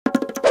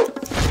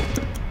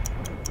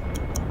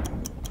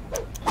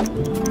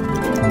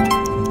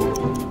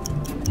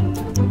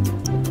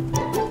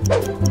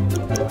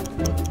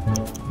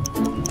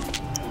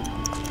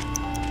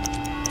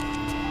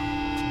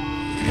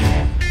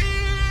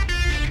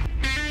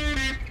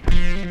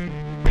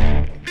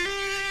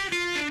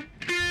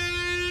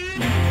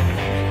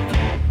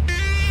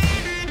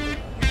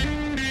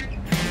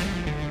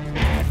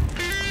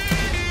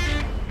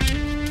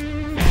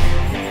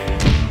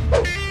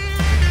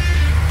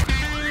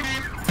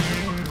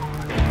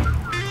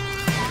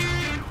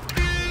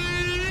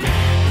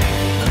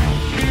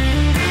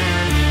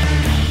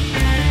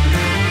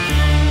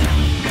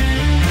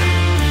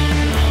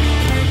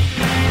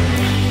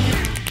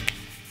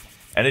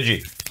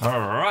Energy. All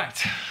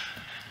right.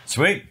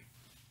 Sweet.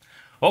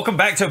 Welcome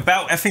back to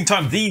About Effing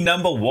Time, the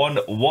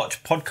 #1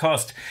 watch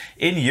podcast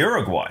in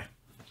Uruguay.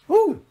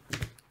 Woo.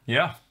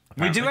 Yeah.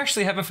 Apparently. We do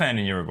actually have a fan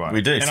in Uruguay.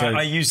 We do. And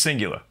I use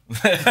singular.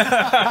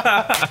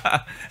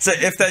 So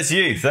if that's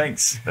you,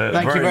 thanks.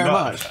 Thank you very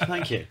much.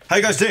 Thank you. How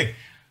you guys doing?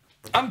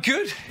 I'm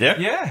good. Yeah?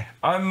 Yeah.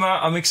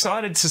 I'm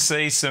excited to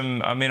see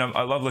some, I mean,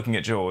 I love looking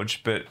at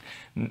George, but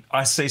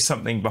I see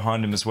something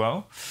behind him as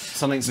well.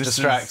 Something's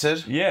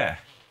distracted. Yeah.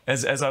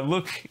 As I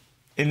look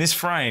in this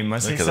frame, I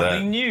see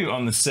something new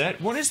on the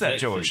set. What is that,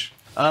 George?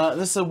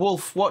 This is a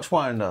Wolf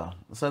Watchwinder.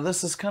 So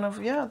this is kind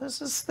of, this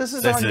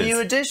is our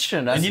new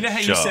edition. And you know how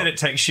you said it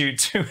takes you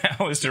 2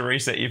 hours to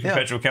reset your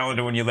perpetual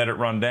calendar when you let it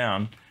run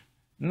down?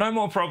 No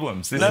more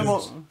problems. No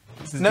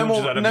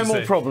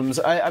more problems.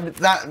 I mean,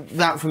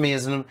 that for me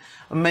is an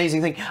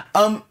amazing thing.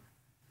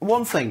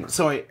 One thing,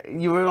 sorry,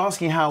 you were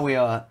asking how we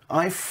are.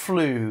 I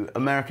flew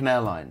American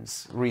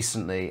Airlines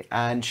recently,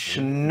 and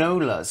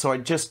Shinola. So I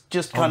just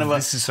kind of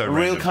a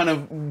real kind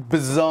of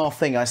bizarre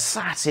thing. I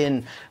sat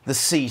in the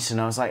seat and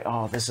I was like,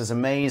 oh, this is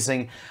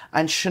amazing.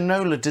 And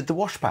Shinola did the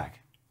wash bag.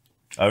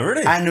 Oh,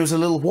 really? And there was a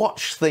little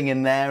watch thing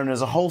in there, and there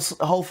was a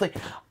whole thing.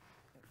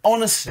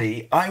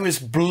 Honestly, I was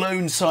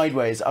blown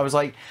sideways. I was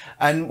like,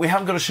 and we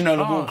haven't got a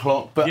Shinola wall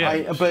clock,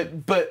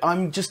 but but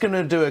I'm just going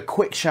to do a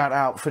quick shout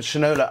out for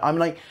Shinola. I'm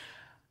like,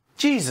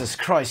 Jesus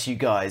Christ, you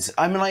guys.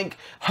 I'm like,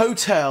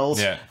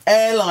 hotels,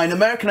 airline,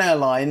 American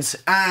Airlines,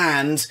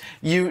 and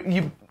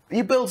you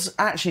build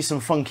actually some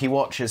funky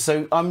watches.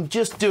 So I'm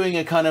just doing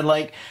a kind of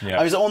like,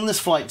 I was on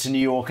this flight to New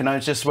York and I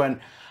just went,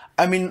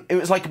 I mean, it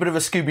was like a bit of a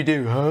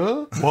Scooby-Doo,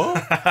 huh?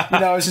 What?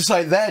 I was just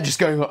like there, just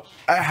going,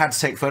 I had to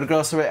take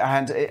photographs of it,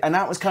 and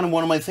that was kind of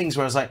one of my things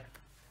where I was like,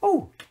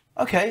 oh,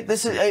 okay,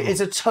 this is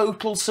it's a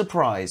total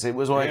surprise. It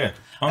was like...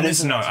 On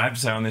this note, I have to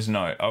say on this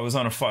note, I was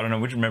on a flight, I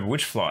don't remember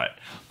which flight.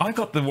 I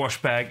got the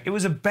wash bag. It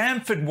was a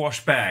Bamford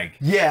wash bag.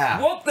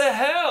 Yeah. What the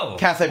hell?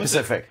 Cathay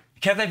Pacific.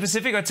 Cathay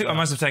Pacific? I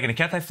must have taken a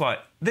Cathay flight.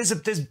 There's a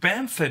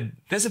Bamford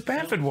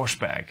wash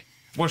bag.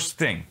 Wash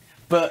thing.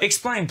 But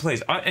explain,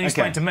 please, and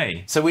explain to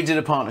me. So we did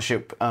a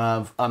partnership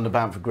under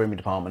Bamford Grooming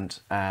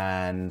Department,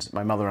 and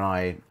my mother and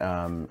I,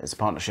 it's a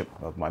partnership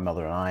of my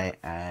mother and I,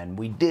 and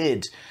we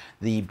did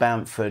the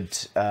Bamford,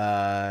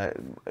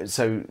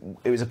 so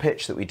it was a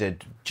pitch that we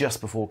did just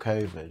before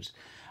COVID,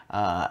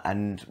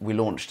 and we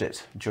launched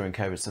it during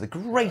COVID, so the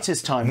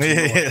greatest time to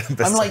launch.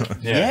 I'm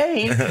like,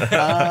 yay!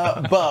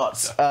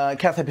 But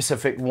Cathay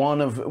Pacific,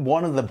 one of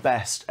the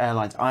best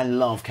airlines. I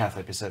love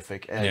Cathay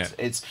Pacific.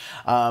 It's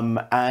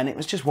and it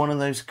was just one of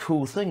those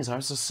cool things. I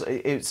was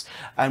just,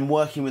 and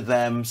working with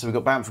them. So we've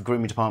got Bamford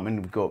Grooming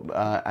Department. We've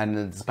got and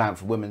there's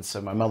Bamford Women's.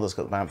 So my mother's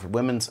got the Bamford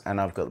Women's,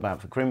 and I've got the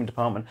Bamford Grooming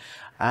Department.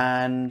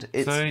 And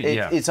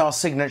it's our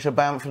signature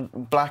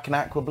Bamford Black and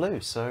Aqua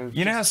Blue. So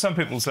you know how some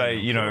people say,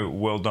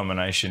 world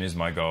domination is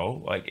my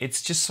goal. Like,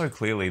 it's just so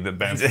clearly the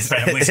Bamford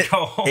family's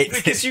goal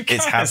because you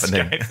can't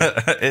escape.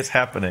 It's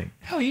happening.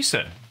 How are you,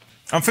 sir?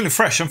 I'm feeling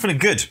fresh. I'm feeling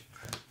good.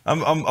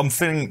 I'm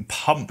feeling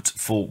pumped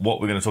for what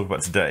we're going to talk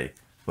about today.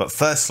 But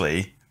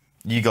firstly,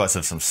 you guys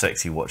have some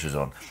sexy watches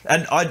on,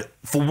 and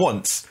for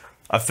once,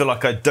 I feel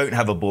like I don't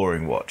have a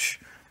boring watch.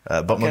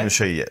 But I'm not going to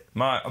show you yet.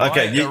 My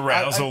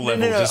arousal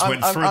level just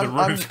went through the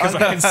roof because I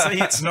can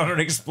see it's not an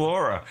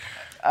Explorer.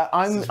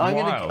 I'm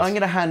going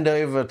to hand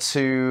over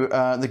to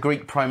the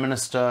Greek Prime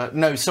Minister.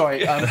 No,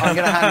 sorry, I'm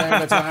going to hand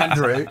over to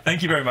Andrew.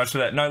 Thank you very much for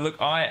that. No, look,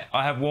 I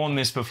have worn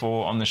this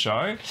before on the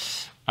show,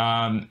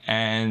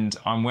 and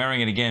I'm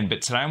wearing it again.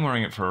 But today I'm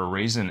wearing it for a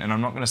reason, and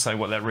I'm not going to say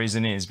what that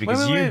reason is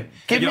because wait.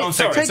 Take it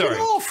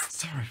off.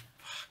 Sorry.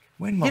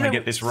 When will I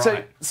get this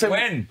right? So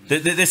when?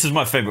 This is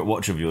my favourite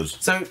watch of yours.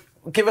 So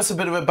give us a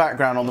bit of a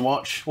background on the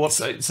watch.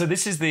 So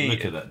this is the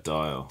look at that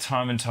dial.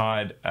 Time and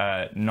Tide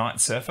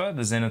Night Surfer,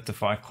 the Zenith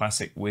Defy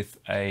Classic, with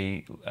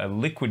a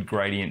liquid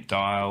gradient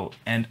dial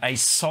and a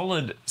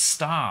solid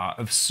star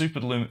of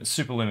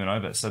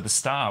superluminova. So the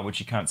star, which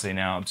you can't see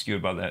now,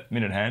 obscured by that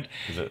minute hand,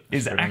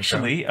 is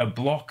actually a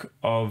block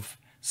of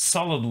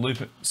solid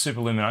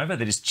superluminova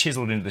that is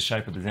chiseled into the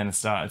shape of the Zenith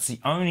star. It's the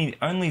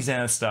only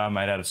Zenith star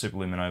made out of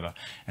superluminova,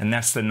 and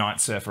that's the Night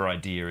Surfer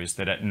idea, is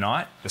that at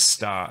night the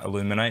star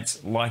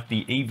illuminates like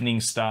the evening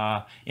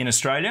star in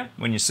Australia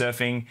when you're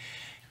surfing.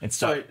 It's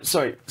Sorry,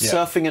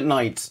 surfing at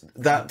night.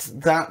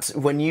 That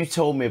when you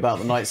told me about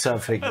the night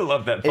surfing, I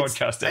love that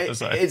podcast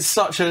episode. It's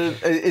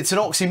an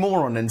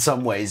oxymoron in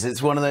some ways.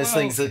 It's one of those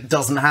things that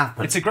doesn't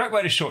happen. It's a great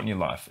way to shorten your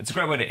life. It's a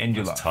great way to end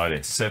your life.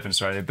 Totally. Surf in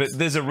Australia. But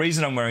there's a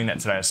reason I'm wearing that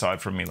today,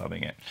 aside from me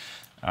loving it.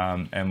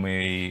 And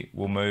we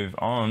will move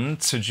on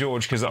to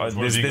George, because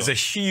there's a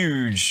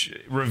huge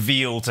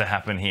reveal to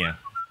happen here.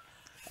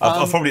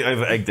 I've probably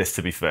over-egged this,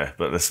 to be fair,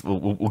 but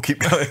we'll keep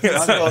going.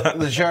 I've got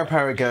the Gérard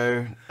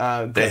Perregaux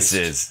This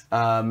Ghost. is.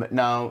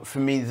 Now, for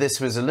me, this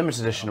was a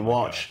limited edition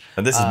watch.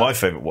 And this is my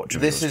favourite watch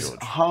of This yours, is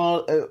George.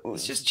 hard. It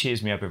just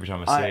cheers me up every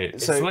time I see it.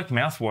 It's like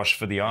mouthwash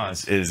for the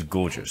eyes. It is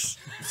gorgeous.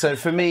 So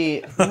for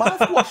me,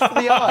 mouthwash for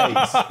the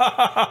eyes.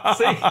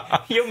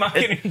 See, your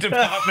marketing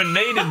department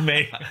needed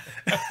me.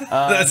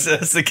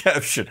 That's the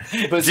caption.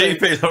 But so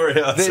GP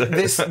Laureato.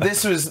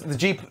 This was the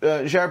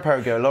Gérard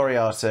Perregaux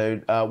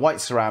Laureato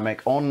white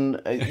ceramic on.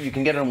 You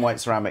can get it on white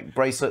ceramic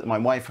bracelet that my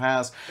wife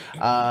has.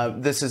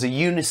 This is a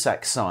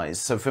unisex size.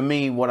 So for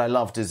me, what I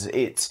loved is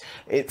it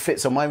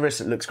fits on my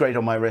wrist. It looks great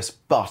on my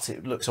wrist, but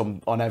it looks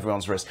on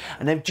everyone's wrist.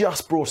 And they've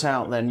just brought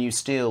out their new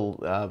steel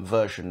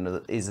version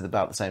that is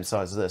about the same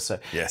size as this. So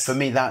yes. For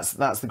me, that's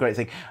the great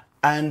thing.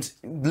 And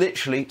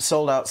literally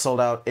sold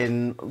out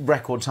in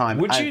record time.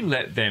 Would you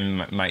let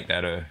them make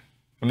that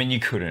I mean,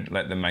 you couldn't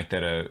let them make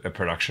that a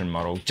production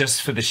model,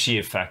 just for the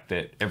sheer fact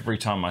that every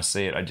time I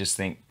see it, I just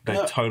think they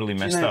totally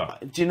messed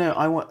up. Do you know?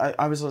 I want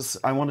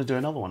to do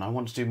another one. I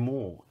want to do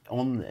more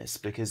on this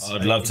because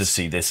I'd love to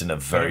see this in a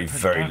very,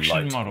 very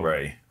light model.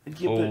 grey.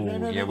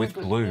 With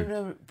blue.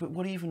 No, but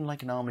what even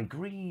like an army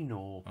green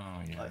or?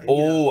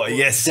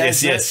 Yes.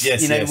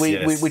 You know,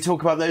 we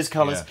talk about those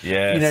colours.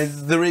 Yeah. You know,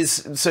 there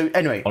is. So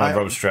anyway, On a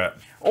rubber strap.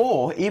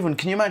 Or even,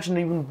 can you imagine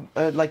even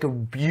like a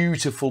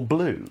beautiful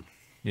blue?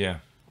 Yeah.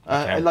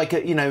 Like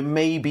a, you know,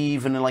 maybe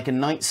even like a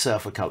night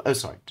surfer colour. Oh,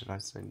 sorry, did I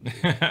say?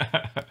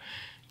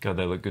 God,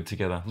 they look good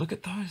together. Look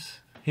at those.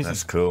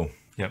 That's cool.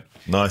 Yep.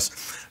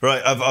 Nice.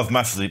 Right, I've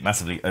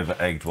massively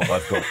over-egged what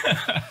I've got.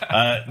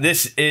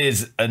 This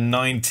is a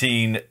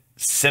 1970s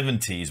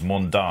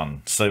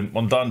Mondan. So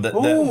Mondan,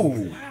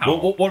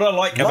 what I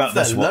like about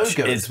this watch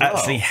is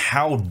actually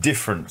how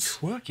different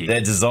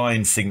their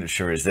design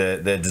signature is,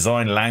 their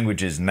design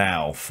language is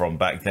now from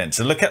back then.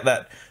 So look at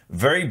that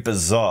very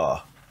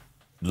bizarre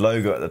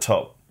logo at the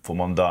top for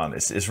Mondan.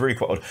 It's really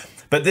quite odd.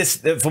 But this,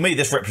 for me,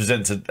 this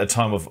represents a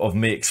time of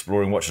me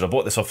exploring watches. I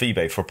bought this off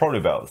eBay for probably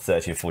about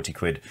 30 or 40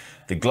 quid.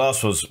 The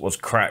glass was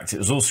cracked. It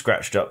was all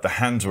scratched up. The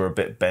hands were a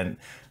bit bent.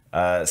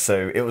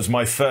 So it was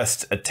my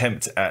first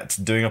attempt at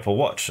doing up a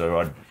watch. So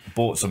I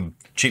bought some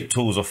cheap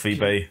tools off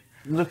eBay.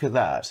 Look at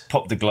that.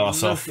 Pop the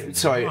glass off.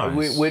 Sorry,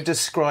 we're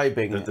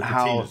describing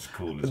how,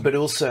 cool, but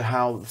also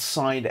how the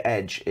side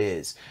edge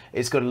is.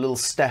 It's got a little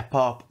step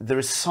up. There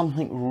is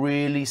something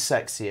really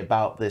sexy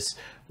about this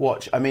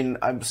watch. I mean,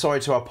 I'm sorry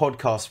to our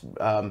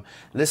podcast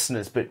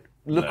listeners, but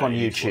look on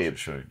YouTube.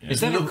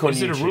 Is it a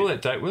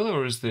roulette date wheel,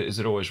 or is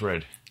it always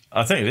red?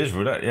 I think it is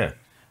roulette, yeah.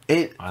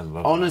 I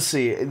love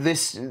honestly,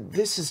 this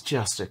is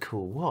just a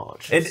cool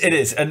watch. It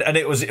is, and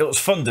it was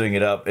fun doing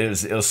it up. It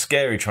was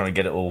scary trying to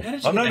get it all.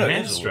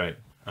 Hands straight.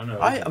 I know.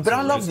 But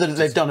I love that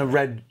they've done a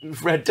red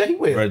date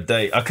wheel. Red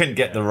date. I couldn't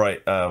get the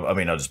right. I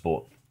mean, I just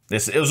bought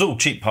this. It was all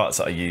cheap parts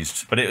that I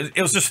used, but it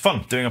was just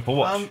fun doing up a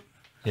watch.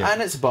 And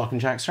it's a Bark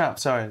and Jack strap.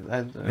 Sorry.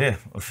 Yeah,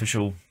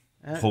 official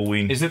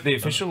Halloween. Is it the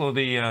official or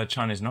the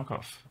Chinese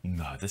knockoff?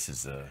 No, this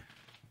is a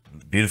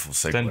beautiful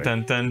segue. Dun,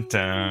 dun, dun,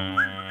 dun.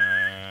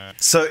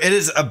 So it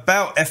is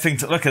about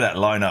effing. Look at that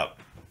lineup.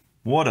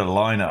 What a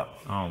lineup!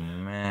 Oh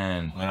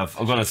man, I've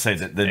got to say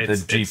that the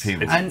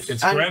GP was.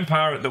 It's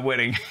Grandpa at the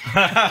wedding.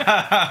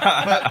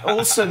 But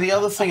also the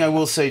other thing I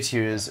will say to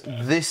you is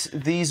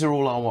these are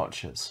all our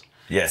watches.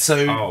 Yes.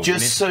 So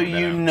just so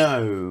you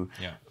know,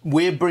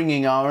 we're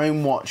bringing our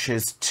own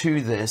watches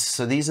to this.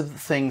 So these are the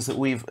things that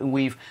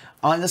we've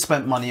either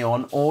spent money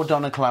on, or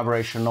done a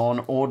collaboration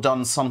on, or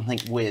done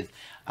something with.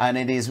 And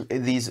it is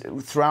these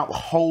throughout the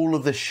whole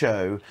of the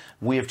show,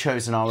 we have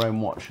chosen our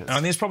own watches.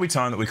 And there's probably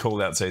time that we called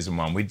out season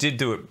one. We did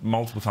do it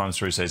multiple times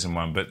through season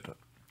one, but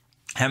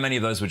how many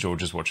of those were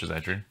George's watches,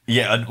 Adrian?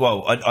 Yeah,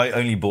 I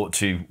only bought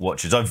 2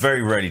 watches. I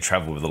very rarely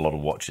travel with a lot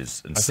of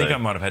watches. And I think I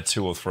might have had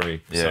 2 or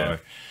 3. Yeah. So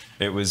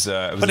it was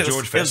a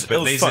George fest.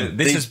 But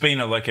this has been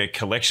like a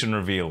collection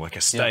reveal, like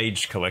a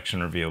staged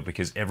collection reveal,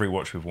 because every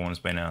watch we've worn has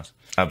been ours.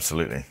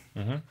 Absolutely.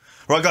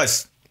 Right,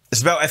 guys.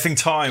 It's about effing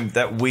time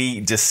that we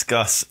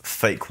discuss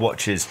fake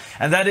watches.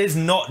 And that is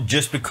not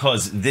just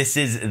because this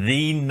is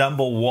the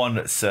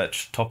 #1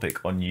 search topic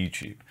on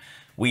YouTube.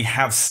 We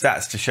have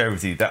stats to share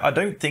with you that I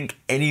don't think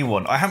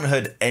I haven't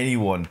heard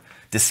anyone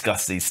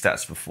discuss these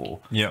stats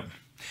before. Yep.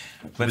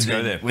 Let's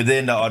go there.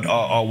 Within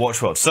our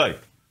watch world. So,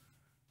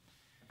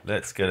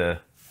 let's get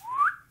a...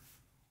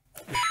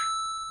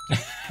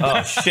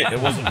 Oh, shit, it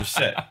wasn't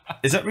reset.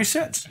 Is that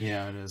reset?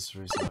 Yeah, it is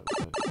reset.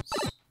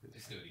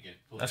 Let's do it again.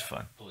 That's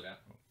fine. Pull it out.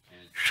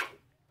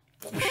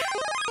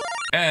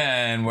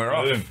 And we're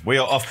off. We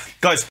are off.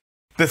 Guys,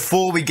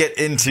 before we get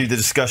into the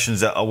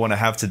discussions that I want to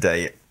have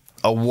today,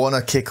 I want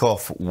to kick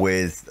off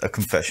with a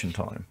confession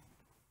time.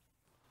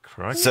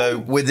 Correct. So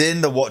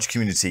within the watch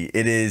community,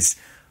 it is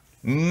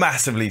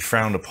massively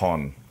frowned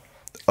upon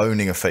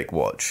owning a fake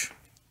watch.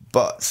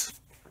 But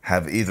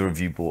have either of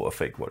you bought a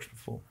fake watch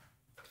before?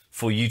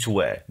 For you to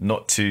wear,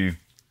 not to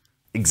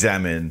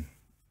examine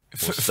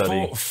or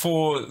study.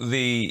 For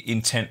the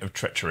intent of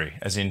treachery,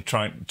 as in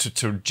trying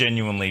to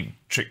genuinely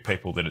trick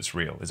people that it's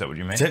real. Is that what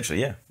you mean?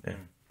 Potentially, yeah.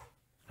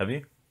 Have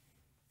you?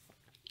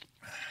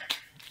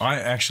 I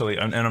actually,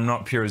 and I'm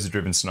not pure as the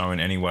driven snow in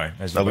any way.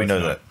 As We know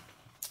that.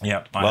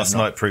 Yeah. Last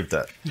night proved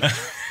that.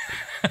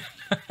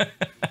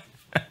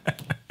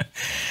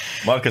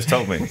 Marcus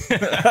told me.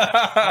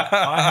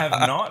 I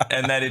have not,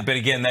 and but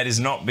again, that is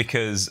not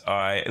because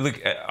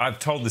I've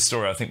told this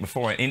story I think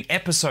before. In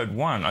episode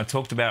 1, I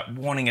talked about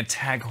wanting a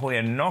Tag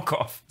Heuer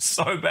knockoff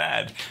so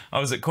bad. I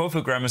was at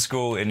Caulfield Grammar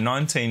School in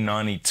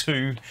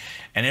 1992,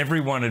 and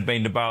everyone had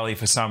been to Bali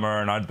for summer,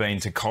 and I'd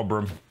been to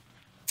Cobram,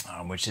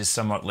 which is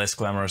somewhat less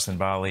glamorous than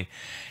Bali.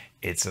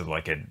 It's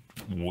like a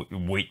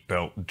wheat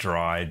belt,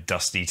 dry,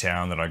 dusty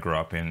town that I grew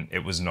up in.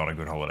 It was not a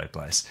good holiday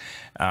place.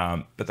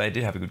 But they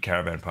did have a good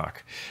caravan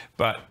park,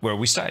 but where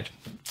we stayed.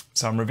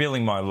 So I'm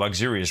revealing my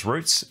luxurious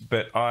roots,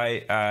 but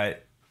I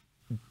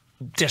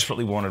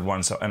desperately wanted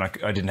one, and I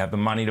didn't have the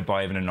money to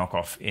buy even a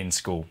knockoff in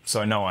school.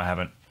 So no, I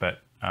haven't,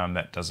 but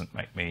that doesn't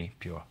make me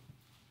pure.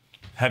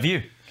 Have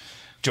you,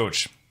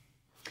 George?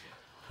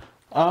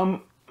 I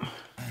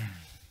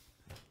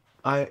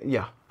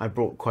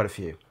brought quite a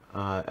few.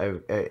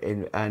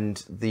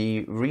 And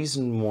the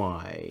reason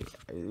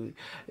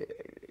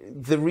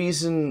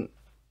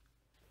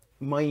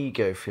my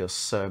ego feels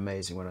so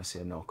amazing when I see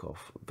a knockoff,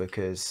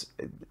 because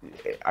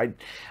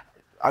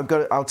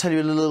I'll tell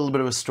you a little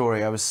bit of a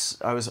story. I was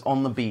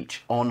on the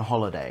beach on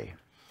holiday,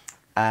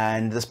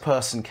 and this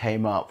person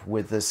came up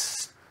with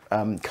this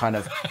kind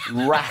of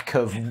rack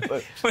of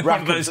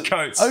one of those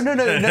coats. Oh no!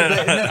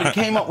 But he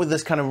came up with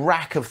this kind of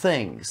rack of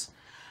things.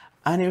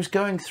 And he was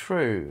going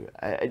through.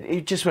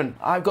 He just went,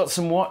 "I've got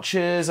some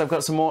watches. I've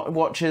got some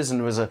watches," and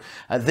there was a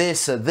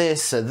this, a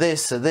this, a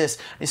this, a this.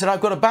 He said,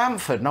 "I've got a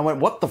Bamford," and I went,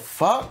 "What the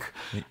fuck?"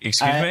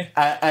 Excuse me.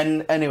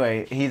 And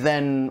anyway, he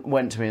then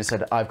went to me and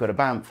said, "I've got a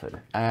Bamford,"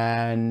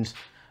 and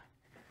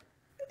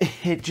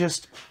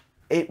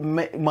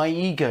my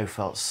ego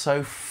felt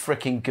so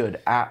freaking good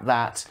at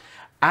that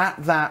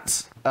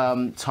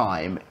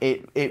time.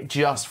 It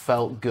just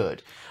felt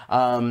good.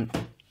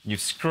 You've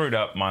screwed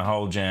up my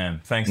whole jam.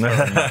 Thanks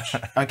very much.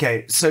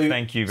 Okay, so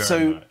thank you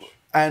very much.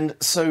 And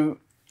so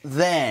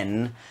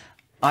then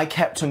I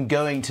kept on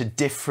going to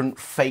different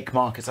fake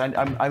markets.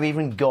 I've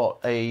even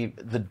got the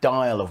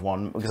dial of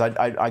one, because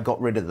I got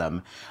rid of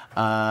them,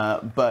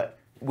 but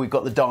we've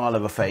got the dial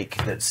of a fake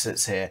that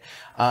sits here.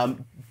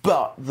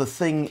 But the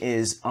thing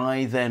is,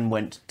 I then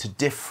went to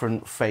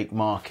different fake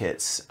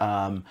markets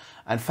and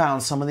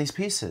found some of these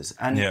pieces,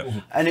 and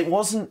it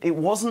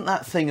wasn't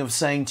that thing of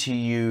saying to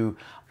you,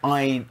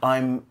 I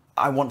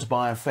want to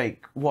buy a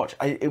fake watch.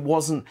 It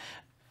wasn't.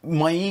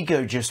 My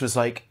ego just was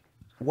like,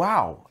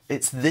 wow,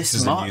 it's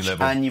this much,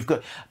 and you've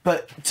got.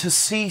 But to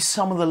see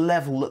some of the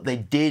level that they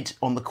did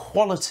on the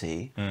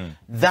quality,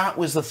 that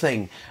was the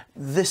thing.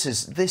 This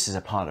is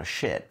a pile of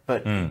shit.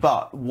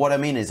 But what I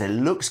mean is, it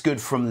looks good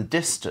from the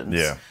distance.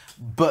 Yeah.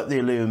 But the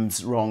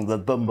illume's wrong. The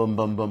bum bum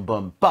bum bum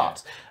bum.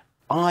 But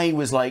I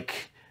was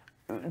like,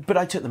 but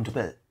I took them to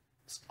bits.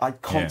 I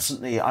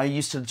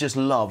used to just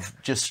love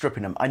just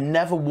stripping them. I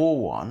never wore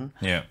one.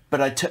 Yeah.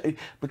 But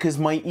because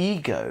my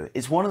ego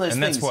is one of those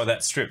things. And that's why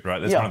that's stripped, right?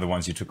 That's one of the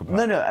ones you took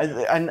apart. No,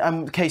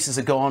 and cases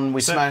are gone.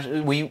 We smashed.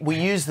 We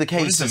use the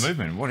cases. What is the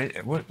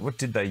movement? What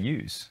did they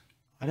use?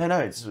 I don't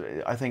know.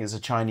 I think it's a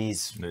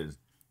Chinese.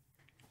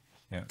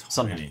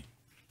 Something. Tiny.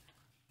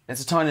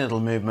 It's a tiny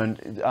little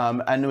movement,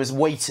 and there was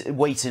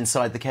weight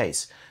inside the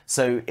case.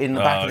 So in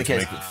the back of the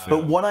case.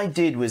 But what I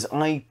did was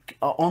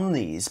on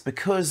these,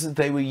 because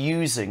they were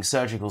using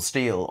surgical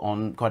steel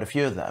on quite a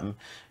few of them,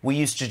 we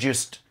used to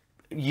just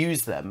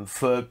use them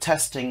for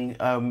testing.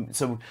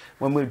 So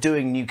when we were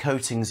doing new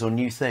coatings or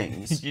new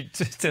things, you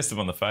test them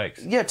on the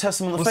fakes. Yeah, test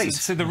them on the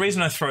fakes. So the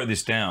reason I throw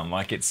this down,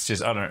 like, it's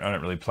just I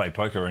don't really play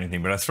poker or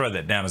anything, but I throw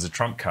that down as a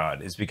trump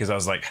card, is because I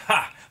was like,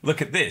 ha,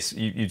 look at this.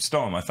 You've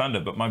stolen my thunder.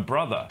 But my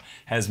brother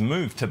has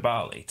moved to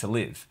Bali to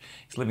live.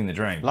 He's living the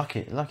dream.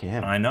 Lucky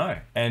him. I know.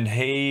 And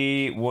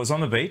he was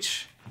on the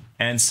beach,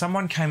 and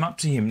someone came up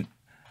to him,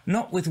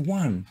 not with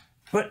one,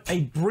 but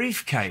a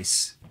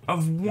briefcase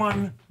of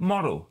one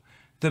model.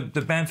 The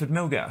Bamford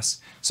Milgauss.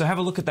 So have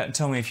a look at that and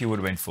tell me if you would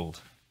have been fooled.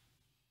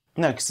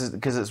 No,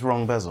 because it's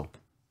wrong bezel.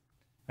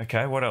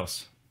 Okay, what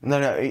else?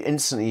 No,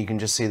 instantly you can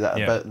just see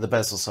that the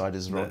bezel side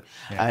is wrong.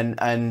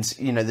 And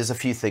you know, there's a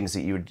few things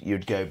that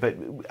you'd go,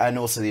 and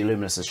also the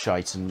Illuminous is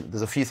shite, and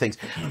there's a few things.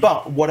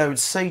 But what I would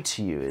say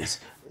to you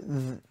is,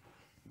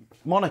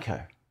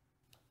 Monaco.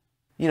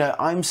 You know,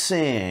 I'm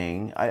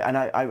seeing,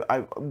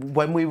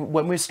 when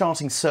we're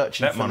starting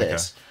searching for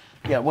this,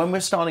 when we're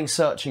starting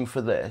searching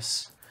for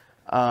this,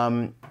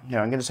 I'm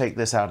going to take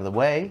this out of the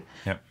way.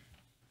 Yep.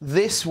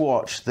 This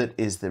watch that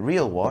is the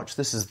real watch.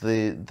 This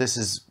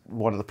is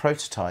one of the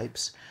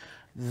prototypes.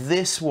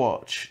 This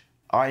watch,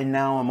 I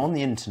now am on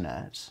the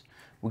internet.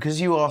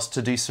 Because you asked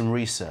to do some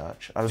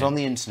research, I was on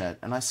the internet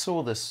and I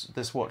saw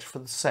this watch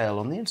for sale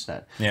on the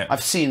internet. Yeah.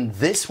 I've seen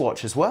this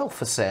watch as well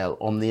for sale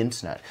on the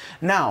internet.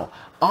 Now,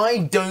 I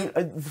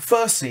don't.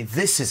 Firstly,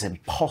 this is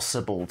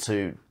impossible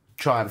to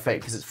try and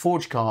fake because it's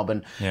forged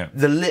carbon. Yeah.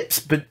 The lips,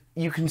 but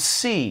you can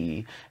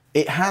see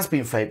it has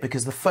been faked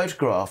because the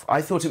photograph.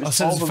 I thought it was.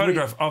 So it's a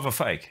photograph of a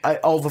fake.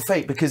 Of a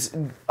fake because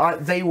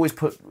they always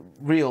put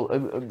real.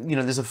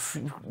 There's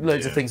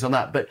loads of things on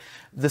that, but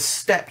the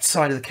stepped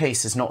side of the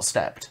case is not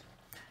stepped.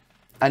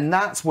 And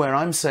that's where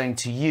I'm saying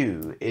to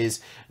you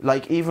is,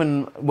 like,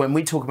 even when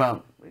we talk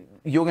about,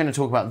 you're going to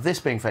talk about this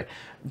being fake,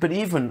 but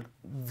even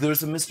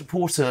there's a Mr.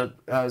 Porter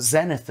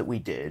Zenith that we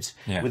did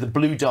with a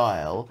blue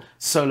dial,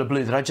 solar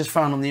blue, that I just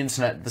found on the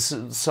internet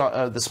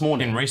this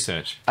morning. In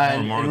research.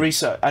 And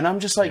I'm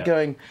just like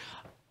going,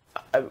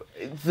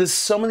 there's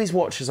some of these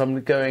watches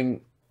I'm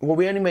going, well,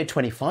 we only made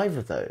 25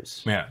 of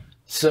those. Yeah.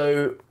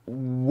 So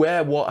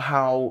where, what,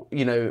 how,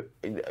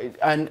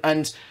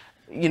 and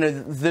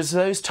there's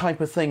those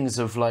type of things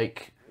of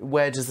like,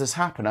 where does this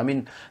happen? I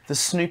mean, the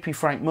Snoopy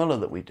Frank Muller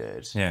that we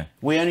did,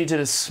 we only did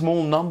a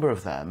small number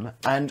of them,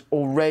 and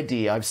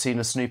already I've seen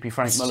a Snoopy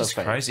Frank Muller fake.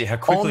 It's crazy how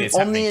quickly it's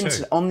happening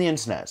too. On the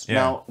internet. Yeah.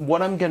 Now,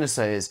 what I'm going to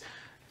say is,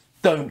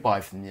 don't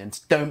buy from the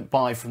internet. Don't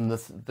buy from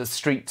the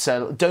street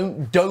sale.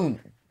 Don't,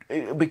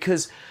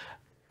 because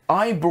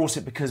I brought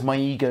it because my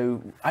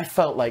ego. I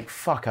felt like,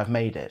 fuck, I've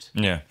made it.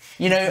 Yeah.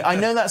 I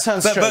know that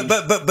sounds strange.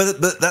 But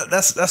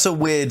that's a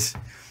weird.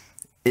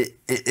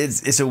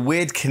 It's a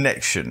weird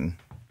connection,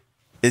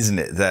 isn't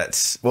it?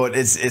 It's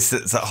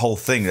that whole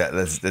thing that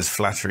there's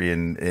flattery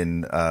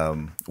in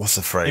what's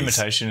the phrase?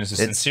 Imitation is a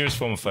sincerest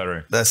form of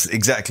flattery. That's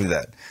exactly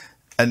that,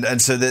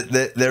 and so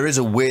there is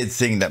a weird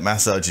thing that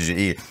massages your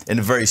ear in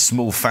a very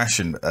small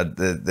fashion.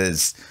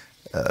 There's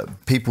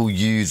people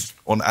use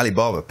on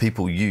Alibaba.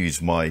 People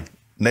use my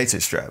NATO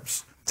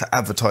straps to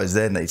advertise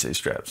their NATO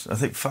straps. I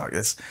think, fuck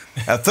this.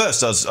 At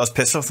first, I was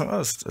pissed off. I thought,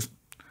 it's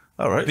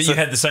all right. But you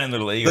had the same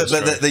little ego.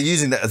 But they're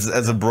using that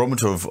as a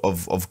barometer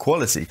of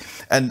quality,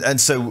 and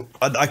so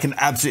I can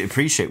absolutely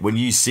appreciate when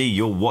you see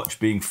your watch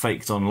being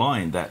faked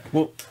online. That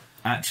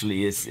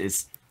actually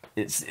it's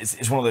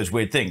one of those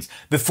weird things.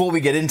 Before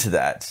we get into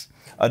that,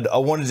 I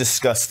want to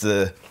discuss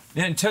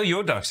and tell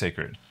your dark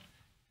secret.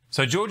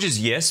 So George's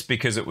yes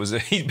because it was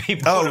he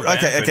bought oh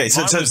it. okay.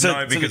 So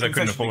no because I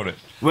couldn't afford it.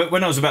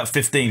 When I was about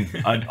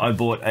 15, I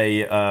bought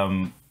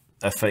a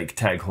fake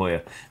Tag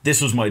Heuer.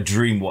 This was my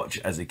dream watch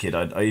as a kid.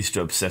 I used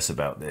to obsess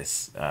about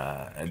this.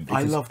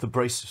 I love the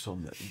bracelet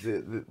on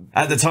it.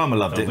 At the time, I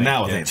loved it.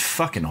 Now I think it's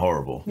fucking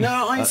horrible.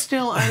 No, I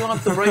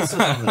love the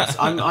bracelet on this.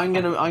 I'm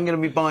gonna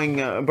be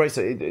buying a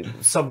bracelet.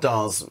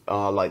 Sub-dials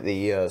are like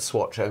the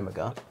Swatch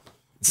Omega.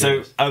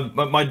 So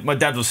my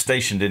dad was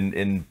stationed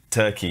in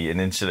Turkey, in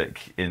Incirlik,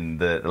 in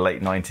the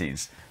late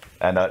 90s.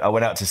 And I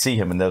went out to see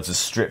him, and there was a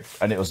strip,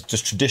 and it was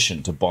just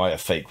tradition to buy a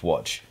fake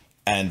watch.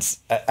 And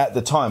at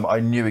the time,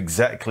 I knew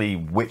exactly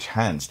which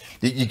hands.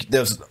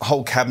 There was a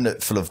whole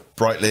cabinet full of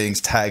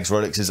Breitlings, Tags,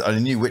 Rolexes. I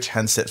knew which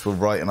handsets were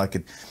right, and I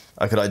could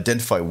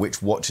identify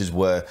which watches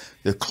were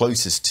the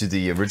closest to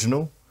the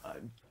original.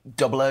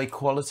 AA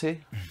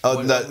quality?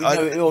 Oh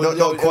no,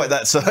 not quite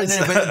that size.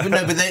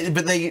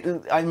 But they.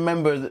 I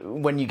remember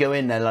when you go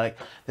in, they're like,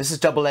 "This is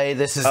AA,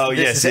 this is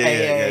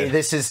AA,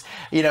 this is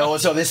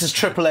also this is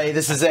AAA,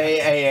 this is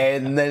AA,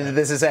 and then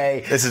this is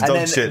A, this is and dog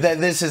then shit.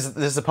 This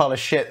is a pile of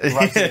shit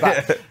right in the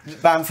back.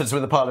 Bamford's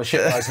with a pile of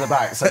shit right in the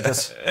back. So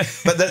just.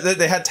 But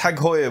they had Tag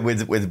Heuer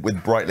with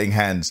Breitling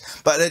hands,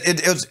 but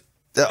it was.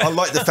 I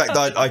like the fact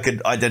that I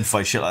could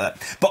identify shit like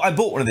that. But I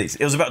bought one of these.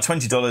 It was about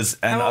 $20,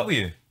 and how old were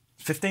you?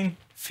 15.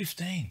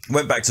 15.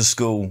 Went back to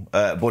school,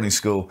 boarding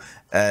school,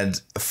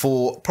 and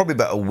for probably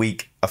about a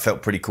week, I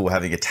felt pretty cool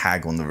having a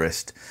tag on the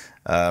wrist.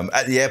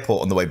 At the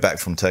airport on the way back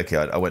from Turkey,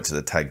 I went to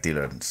the tag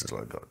dealer and said,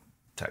 "I got a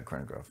tag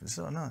chronograph." He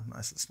said, "Oh no,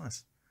 nice, it's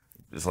nice."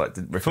 It's like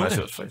didn't recognise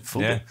it.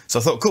 Full yeah. So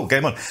I thought, cool,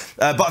 game on.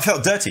 But I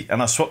felt dirty,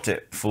 and I swapped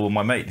it for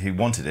my mate who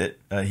wanted it.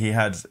 He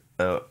had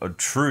a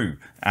true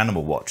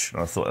animal watch,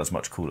 and I thought that was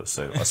much cooler.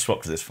 So I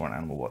swapped this for an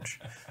animal watch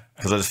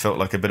because I just felt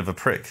like a bit of a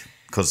prick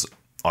because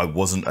I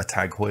wasn't a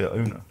Tag Heuer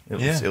owner.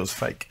 It was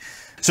fake.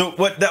 So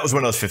that was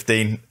when I was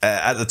 15.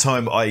 At the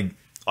time, I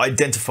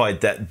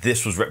identified that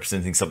this was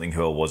representing something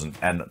who I wasn't,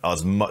 and I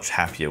was much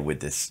happier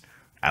with this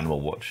animal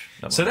watch.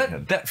 So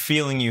that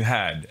feeling you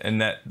had and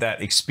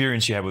that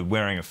experience you had with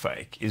wearing a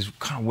fake is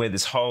kind of where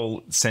this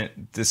whole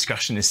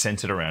discussion is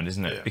centered around,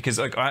 isn't it? Yeah. Because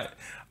like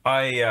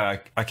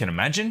I can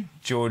imagine,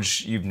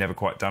 George, you've never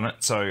quite done it.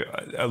 So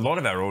a lot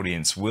of our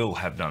audience will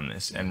have done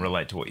this and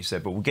relate to what you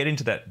said, but we'll get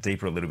into that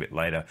deeper a little bit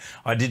later.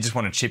 I did just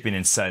want to chip in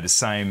and say the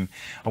same.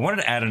 I wanted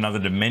to add another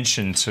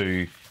dimension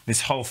to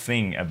this whole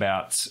thing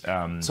about...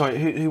 Sorry,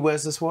 who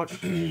wears this watch?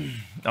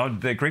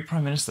 The Greek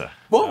Prime Minister.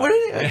 What?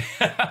 Really?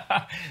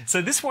 So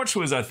this watch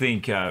was, I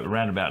think,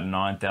 around about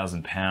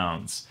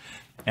 £9,000.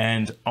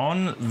 And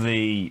on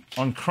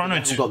Chrono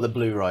I've got the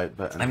blue right,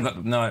 but I haven't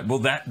got no. Well,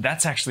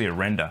 that's actually a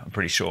render, I'm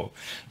pretty sure.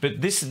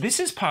 But this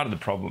is part of the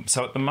problem.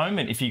 So at the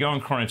moment, if you go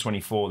on Chrono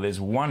 24, there's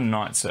one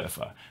Night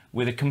Surfer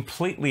with a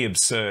completely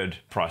absurd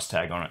price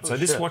tag on it. So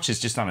this watch is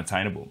just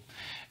unattainable.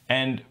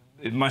 And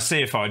my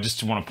CFO, just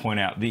to want to point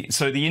out,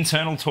 the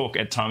internal talk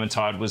at Time and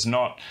Tide was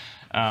not.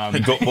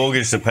 You've got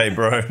mortgage to pay,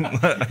 bro.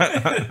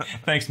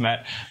 Thanks,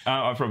 Matt.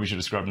 I probably should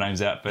have scrubbed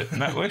names out, but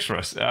Matt works for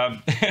us.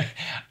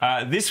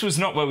 This was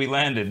not where we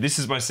landed. This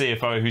is my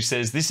CFO who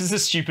says, this is the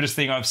stupidest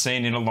thing I've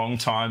seen in a long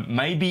time,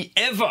 maybe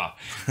ever.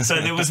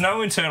 So there was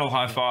no internal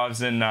high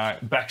fives and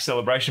back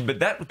celebration, but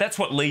that's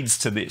what leads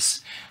to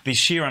this. The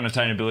sheer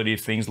unattainability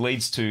of things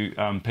leads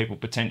to people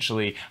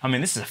potentially, I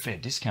mean, this is a fair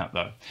discount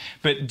though.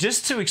 But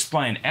just to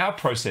explain our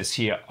process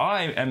here,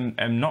 I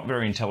am not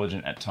very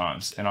intelligent at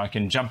times and I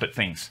can jump at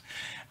things.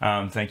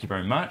 Thank you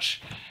very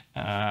much.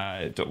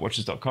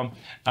 .watches.com.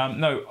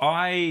 No,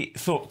 I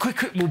thought,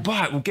 quick, we'll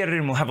buy it, we'll get it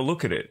in, we'll have a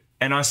look at it.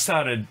 And I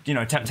started,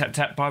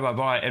 tap,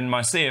 buy. And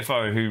my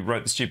CFO, who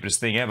wrote the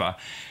stupidest thing ever,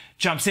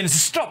 jumps in and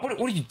says, stop, what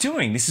are you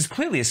doing? This is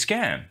clearly a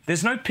scam.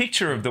 There's no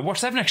picture of the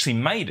watch. They haven't actually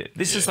made it.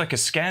 This is like a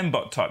scam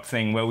bot type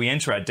thing where we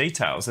enter our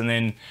details and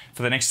then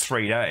for the next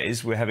 3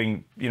 days, we're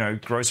having,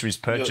 groceries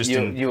purchased.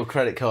 Your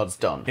credit card's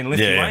done. In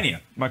Lithuania. Yeah.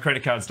 My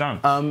credit card's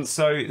done.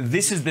 So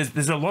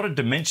there's a lot of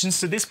dimensions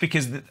to this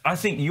because I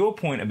think your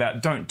point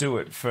about don't do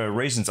it for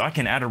reasons, I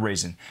can add a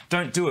reason.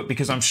 Don't do it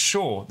because I'm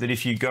sure that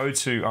if you go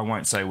to, I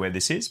won't say where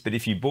this is, but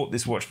if you bought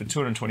this watch for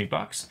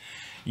 $220,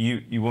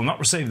 you will not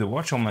receive the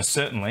watch almost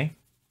certainly.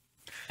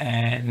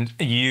 And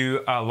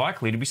you are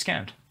likely to be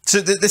scammed.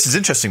 So this is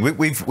interesting.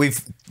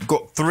 We've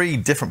got 3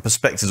 different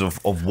perspectives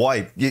of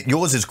why.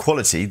 Yours is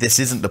quality. This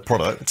isn't the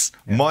product.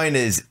 Yeah. Mine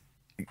is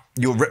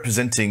you're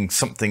representing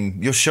something.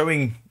 You're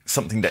showing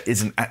something that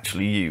isn't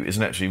actually you,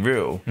 isn't actually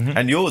real. Mm-hmm.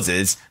 And yours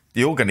is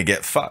you're going to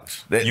get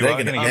fucked. They're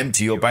going to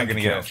empty your bank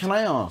account. Can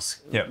I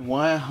ask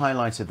why I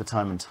highlighted the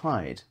Time and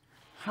Tide?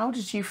 How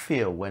did you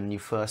feel when you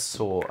first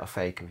saw a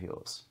fake of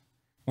yours?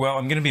 Well,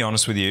 I'm going to be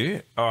honest with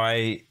you.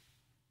 I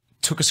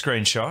took a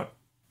screenshot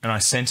and I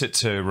sent it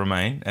to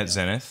Romain at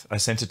Zenith. I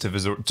sent it to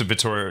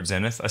Vittorio at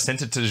Zenith. I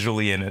sent it to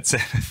Julien at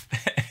Zenith.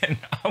 And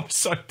I was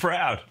so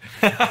proud.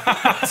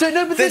 So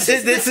no, but this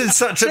is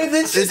such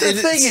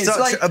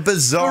a a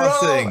bizarre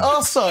thing.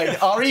 Our side,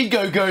 our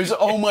ego goes,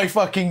 "Oh my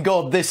fucking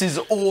god, this is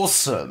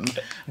awesome!"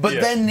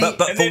 But then,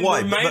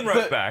 Romain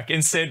wrote back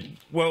and said,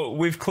 "Well,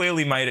 we've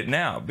clearly made it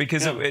now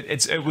because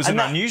it was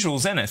an unusual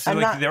Zenith. So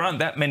there aren't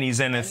that many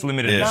Zenith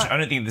limited edition. I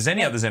don't think there's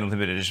any other Zenith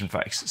limited edition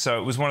fakes. So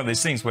it was one of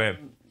these things where."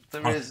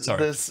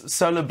 There's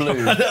Solar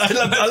Blue. I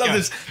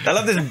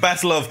love this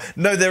battle of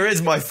no, there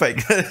is my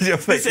fake. Your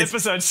fake. This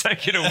episode's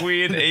taking a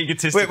weird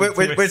egotistical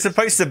we're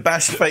supposed to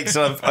bash fakes.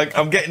 So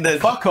I'm getting the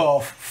fuck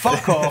off.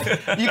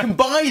 You can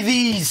buy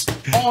these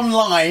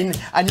online,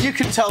 and you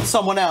can tell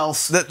someone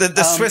else.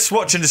 The Swiss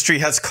watch industry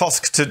has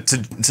costs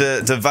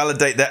to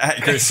validate their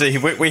accuracy.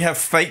 We have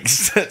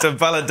fakes to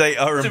validate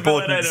our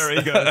importance.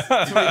 Validate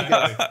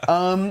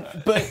our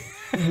egos. But.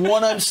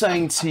 What I'm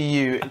saying to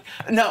you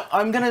now,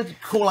 I'm going to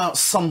call out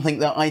something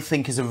that I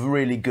think is a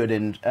really good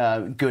thing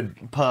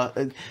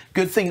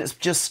that's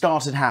just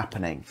started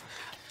happening.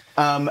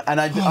 And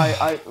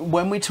I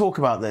when we talk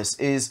about this,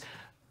 is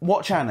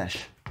watch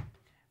Anish.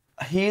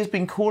 He has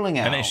been calling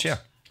out. Anish, yeah.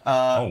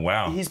 Oh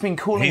wow! He's been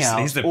calling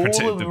out he's the all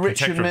protector of the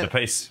of the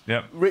piece.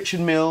 Yep. Richard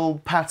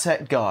Mille,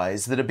 Patek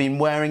guys that have been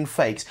wearing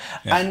fakes,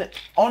 and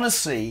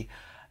honestly.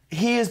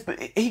 He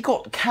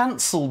got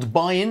cancelled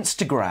by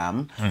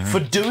Instagram for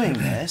doing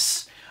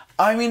this.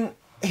 I mean,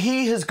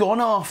 he has gone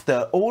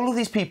after all of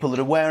these people that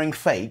are wearing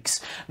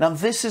fakes. Now,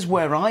 this is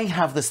where I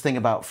have this thing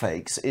about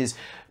fakes, is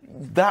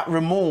that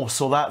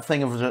remorse or that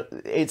thing of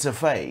it's a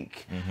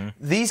fake.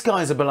 These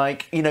guys are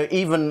like,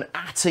 even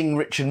atting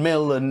Richard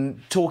Mille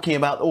and talking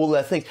about all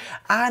their things.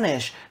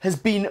 Anish has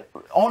been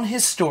on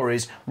his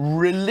stories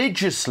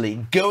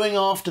religiously going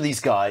after these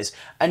guys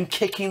and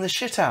kicking the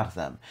shit out of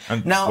them.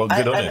 And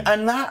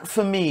that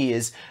for me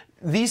is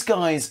these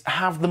guys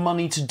have the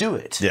money to do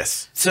it.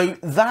 Yes. So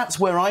that's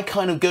where I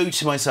kind of go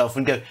to myself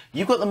and go,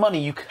 you've got the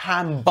money, you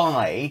can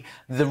buy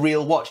the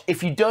real watch.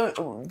 If you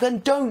don't, then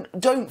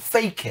don't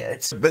fake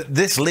it. But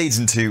this leads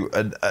into,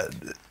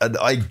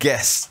 I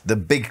guess, the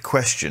big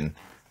question,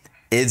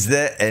 is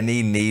there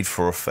any need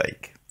for a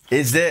fake?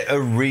 Is there a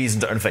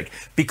reason to own a fake?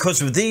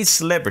 Because with these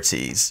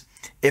celebrities,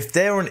 if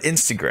they're on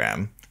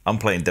Instagram, I'm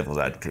playing devil's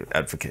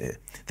advocate here.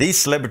 These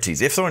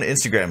celebrities, if they're on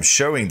Instagram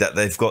showing that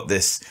they've got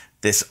this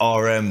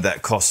RM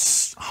that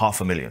costs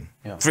 $500,000,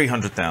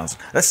 300,000,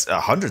 that's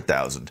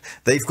 100,000.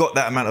 They've got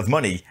that amount of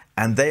money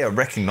and they are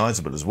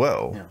recognizable as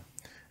well. Yeah.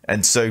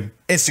 And so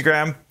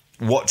Instagram,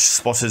 watch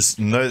spotters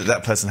know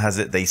that person has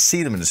it. They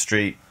see them in the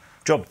street.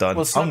 Job done.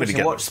 Well, somebody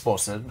watch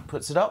spotter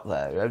puts it up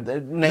there.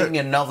 Naming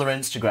another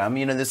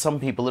Instagram, there's some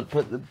people that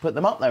put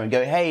them up there and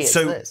go, hey, it's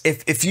this. So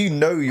if you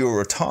know you're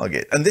a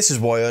target, and this is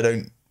why I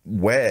don't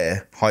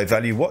wear high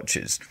value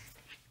watches.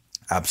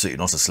 Absolutely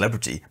not a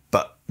celebrity,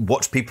 but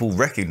watch people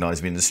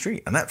recognize me in the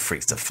street, and that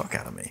freaks the fuck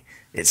out of me.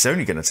 It's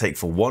only going to take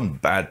for one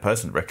bad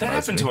person to That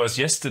recognize happened me. to us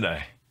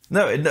yesterday.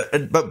 No,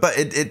 but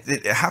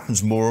it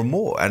happens more and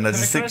more. And I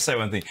just Can I think, say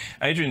one thing?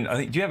 Adrian, I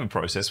think, do you have a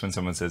process when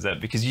someone says that?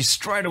 Because you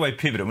straight away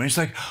pivoted when he's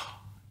like,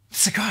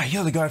 it's the guy,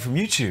 you're the guy from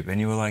YouTube. And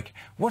you were like,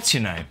 what's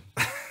your name?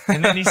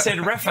 And then he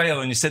said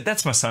Raphael, and you said,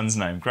 that's my son's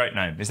name. Great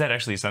name. Is that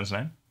actually your son's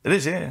name? it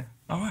is, yeah.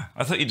 Oh, wow.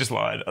 I thought you just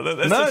lied. I thought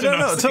that's No, such a no,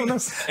 nice no,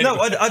 thing.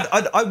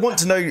 no. I want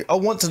to know. I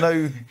want to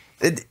know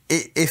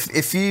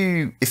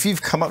if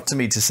you've come up to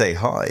me to say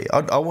hi.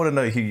 I want to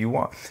know who you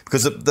are,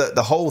 because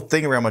the whole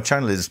thing around my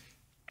channel is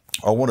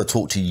I want to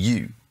talk to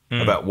you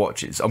about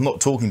watches. I'm not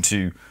talking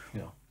to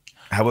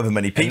however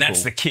many people. And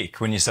that's the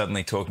kick when you're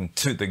suddenly talking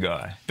to the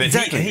guy. But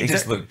Exactly, he just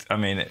exactly. looked. I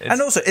mean,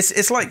 And also,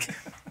 it's like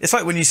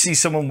when you see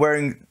someone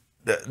wearing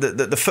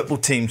the football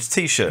team's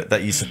T-shirt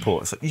that you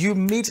support. So you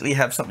immediately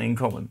have something in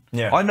common.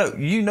 Yeah. I know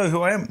you know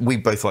who I am. We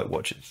both like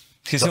watches.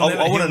 because So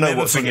I want to know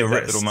what's on your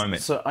that wrist. little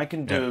moment. So I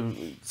can do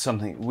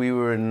something. We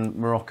were in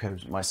Morocco.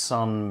 My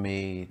son,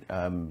 me,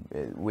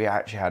 we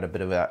actually had a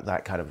bit of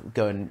that kind of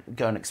go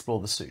and explore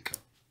the souk.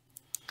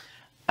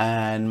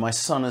 And my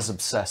son is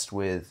obsessed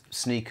with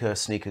sneaker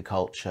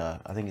culture.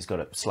 I think he's got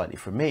it slightly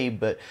from me,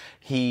 but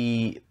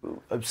he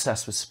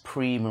obsessed with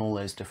Supreme and all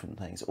those different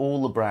things.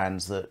 All the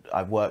brands that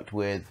I've worked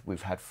with,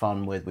 we've had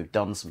fun with, we've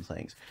done some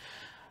things.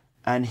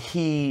 And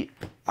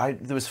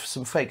there was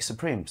some fake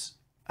Supremes,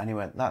 and he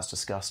went, "That's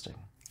disgusting."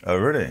 Oh,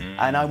 really?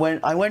 And I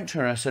went to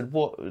her and I said,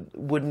 "What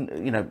wouldn't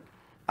you know?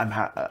 I'm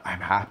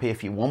happy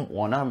if you want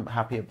one. I'm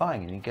happy at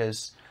buying." And he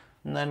goes,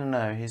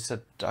 No. He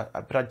said,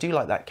 "But I do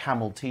like that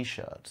camel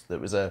T-shirt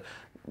that was a,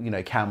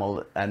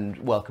 camel and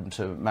welcome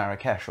to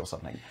Marrakesh or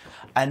something."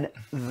 And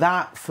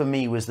that for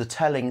me was the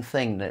telling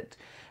thing that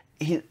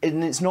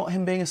and it's not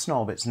him being a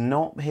snob. It's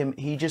not him.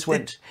 He just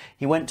went.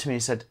 He went to me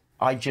and said,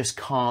 "I just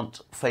can't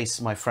face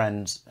my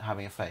friends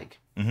having a fake."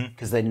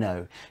 Because they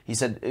know. He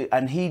said,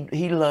 and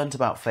he learned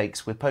about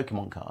fakes with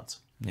Pokemon cards.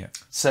 Yeah.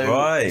 So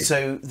Right.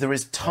 so there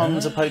is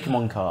tons of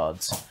Pokemon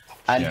cards,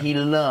 and he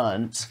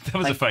learned. That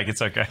was a fake.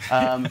 It's okay.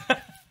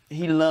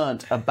 He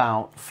learnt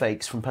about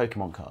fakes from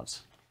Pokemon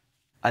cards.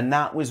 And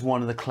that was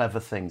one of the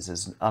clever things,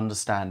 is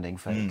understanding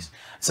fakes.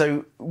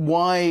 So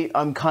why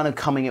I'm kind of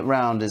coming it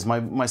round is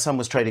my son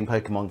was trading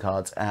Pokemon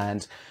cards,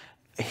 and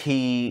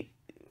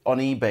on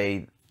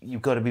eBay,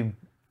 you've got to be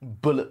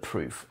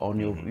bulletproof on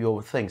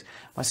your things.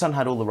 My son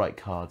had all the right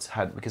cards,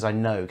 because I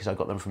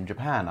got them from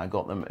Japan. I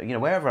got them,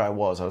 wherever I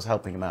was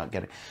helping him out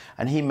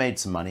and he made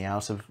some money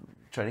out of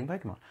trading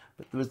Pokemon.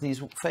 But there was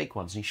these fake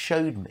ones, and he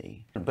showed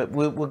me. But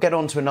we'll get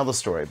on to another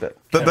story. But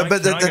Can I go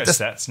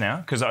stats now?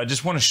 Because I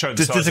just want to show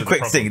the size Just a of the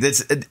quick problem.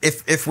 thing.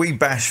 If we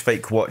bash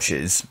fake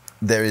watches,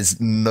 there is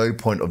no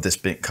point of this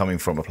coming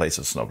from a place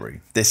of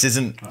snobbery. This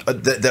isn't.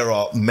 There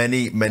are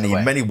many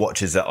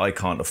watches that I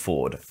can't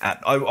afford.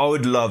 I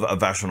would love a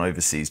Vacheron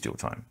Overseas dual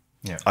time.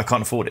 Yeah. I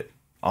can't afford it.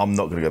 I'm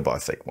not going to go buy a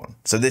fake one.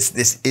 So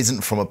this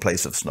isn't from a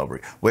place of snobbery.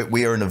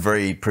 We are in a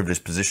very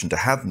privileged position to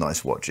have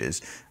nice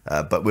watches,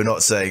 but we're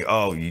not saying,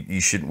 oh,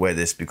 you shouldn't wear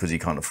this because you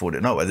can't afford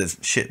it. No, there's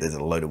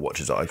a load of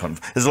watches that I can't.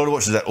 There's a lot of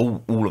watches that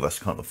all of us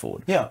can't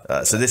afford.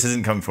 Yeah. So this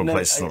isn't coming from a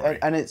place of snobbery.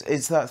 And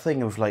it's that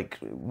thing of like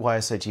why I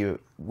say to you,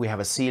 we have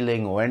a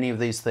ceiling or any of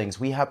these things.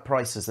 We have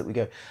prices that we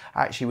go,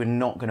 actually, we're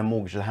not going to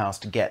mortgage the house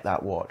to get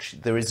that watch.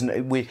 There is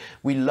we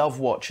love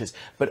watches,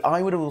 but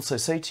I would also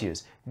say to you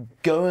is,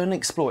 go and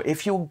explore.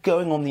 If you're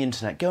going on the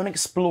internet, go and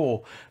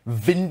explore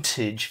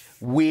vintage,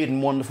 weird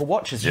and wonderful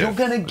watches. You're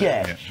going to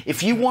get,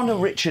 if you want a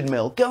Richard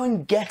Mille, go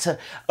and get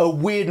a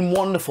weird and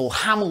wonderful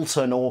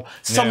Hamilton or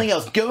something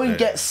else. Go and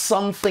get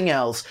something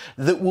else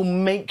that will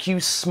make you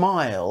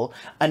smile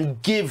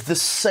and give the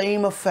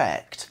same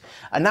effect.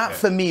 And that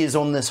for me is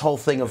on this whole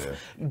thing of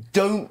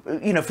don't,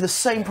 for the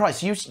same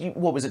price,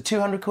 what was it,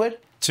 200 quid?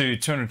 To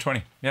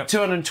 220. Yep.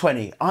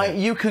 220.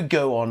 You could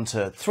go on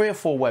to 3 or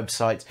 4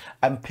 websites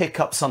and pick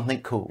up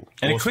something cool.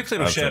 And a quick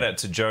little shout out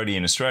to Jody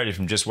in Australia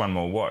from Just One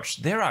More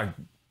Watch. There are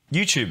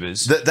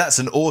YouTubers. That's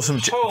an awesome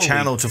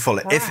channel to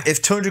follow. crap.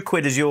 If 200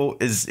 quid is your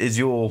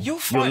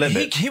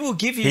limit, He will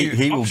give you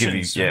he will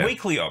options, give you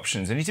weekly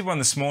options. And he did one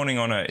this morning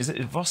on is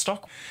it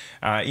Vostok?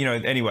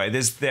 Anyway,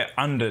 they're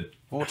under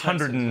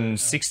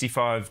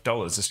 $165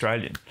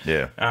 Australian.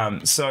 Yeah.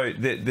 So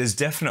there's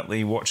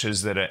definitely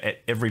watches that are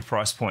at every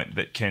price point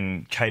that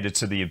can cater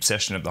to the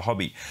obsession of the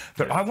hobby.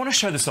 But I want to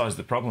show the size of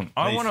the problem.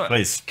 I want to,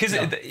 because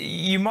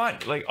you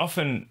might, like,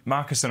 often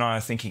Marcus and I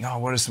are thinking, oh,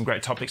 what are some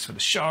great topics for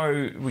the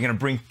show? We're going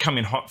to come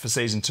in hot for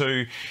season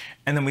 2.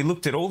 And then we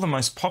looked at all the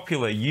most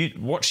popular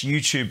watch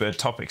YouTuber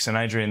topics. And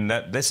Adrian,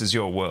 this is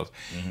your world.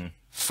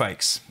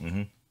 Fakes.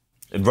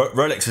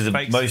 Rolex is the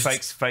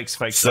most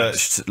fakes.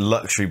 searched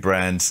luxury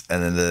brand,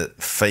 and then the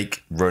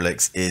fake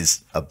Rolex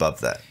is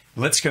above that.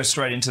 Let's go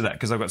straight into that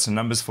because I've got some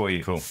numbers for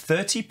you. Cool.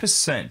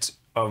 30%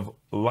 of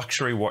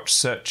luxury watch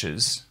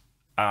searches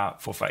are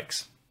for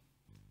fakes.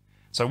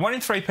 So 1 in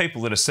 3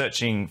 people that are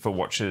searching for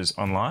watches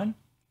online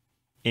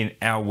in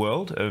our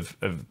world of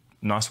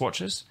nice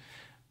watches,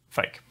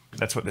 fake.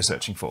 That's what they're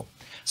searching for.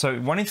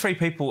 So 1 in 3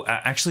 people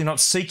are actually not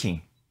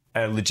seeking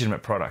a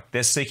legitimate product.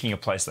 They're seeking a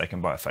place they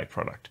can buy a fake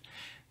product.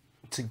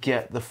 To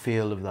get the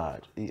feel of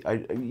that,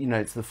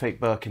 it's the fake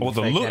Birkin. Or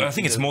the look. I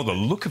think it's more the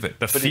look of it.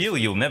 The feel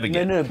you'll never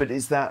get. No, but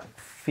it's that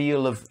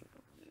feel of,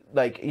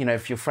 like,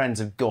 if your friends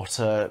have got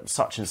a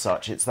such and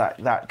such, it's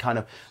that kind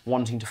of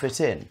wanting to fit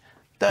in.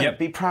 Don't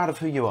be proud of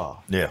who you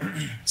are. Yeah.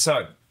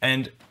 So,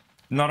 and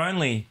not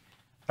only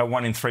are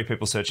 1 in 3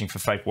 people searching for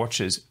fake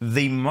watches,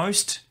 the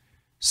most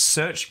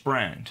searched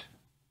brand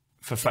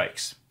for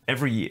fakes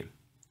every year.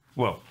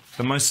 Well,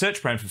 the most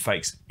searched brand for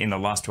fakes in the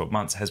last 12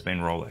 months has been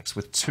Rolex,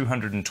 with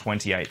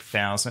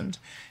 228,000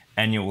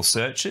 annual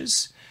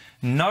searches.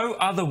 No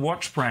other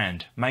watch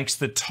brand makes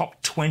the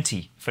top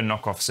 20 for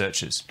knockoff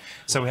searches.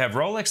 So we have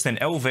Rolex, then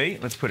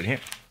LV. Let's put it here.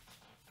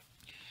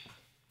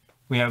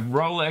 We have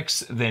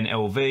Rolex, then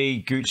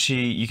LV,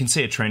 Gucci. You can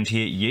see a trend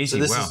here. Yeezy, So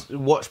this is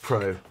Watch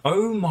Pro.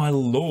 Oh my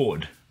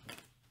Lord.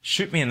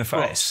 Shoot me in the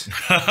face.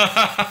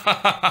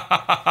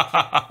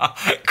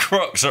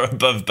 Crocs are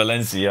above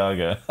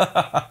Balenciaga.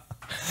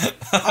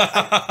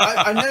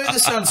 I know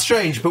this sounds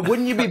strange, but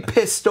wouldn't you be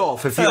pissed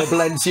off if you're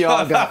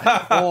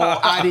Balenciaga or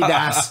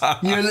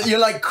Adidas? You're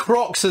like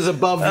Crocs is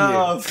above you.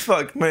 Oh,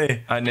 fuck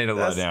me. I need to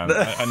lie down.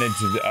 I need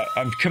to.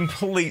 I'm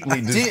completely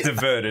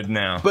diverted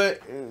now.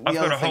 But I've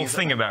got a whole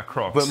thing about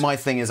Crocs. But my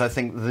thing is, I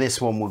think this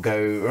one will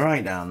go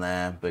right down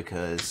there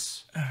because.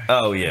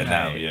 Oh, yeah,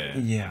 now, yeah.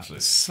 Yeah.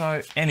 Absolutely.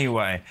 So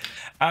anyway,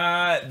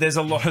 there's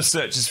a lot of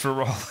searches for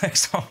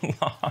Rolex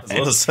online. There's a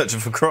lot of searching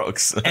for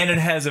Crocs. And it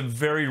has a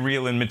very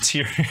real and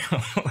material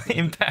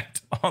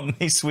impact on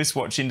the Swiss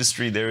watch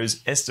industry. There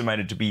is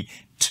estimated to be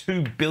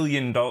 $2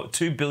 billion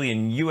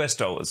US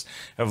dollars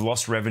of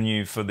lost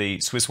revenue for the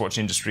Swiss watch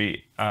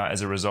industry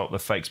as a result of the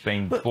fakes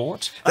being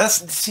bought.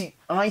 See,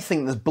 I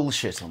think there's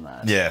bullshit on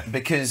that. Yeah.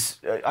 Because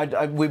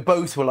we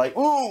both were like,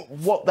 oh,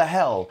 what the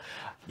hell?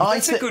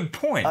 That's a good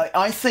point.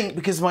 I think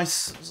because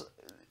let's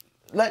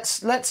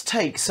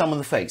take some of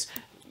the fakes.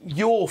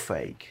 Your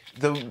fake,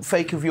 the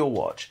fake of your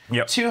watch,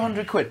 Yep.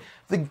 200 quid.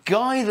 The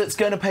guy that's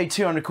going to pay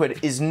 200 quid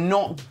is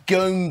not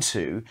going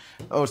to,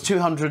 or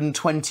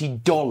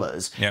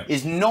 $220 Yep.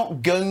 is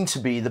not going to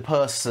be the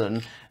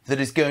person that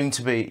is going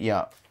to be,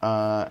 here.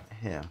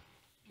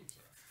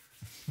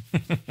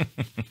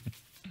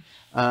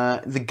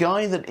 The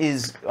guy that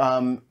is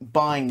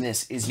buying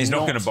this He's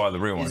not going to buy the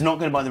real one. He's not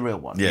going to buy the real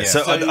one. Yeah,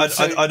 so I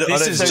don't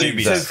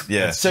believe that.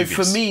 Yeah. So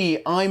for me,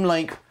 I'm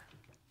like,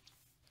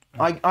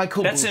 I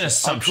call That's bullshit. an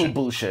assumption. I call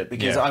bullshit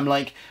because Yeah. I'm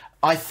like,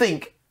 I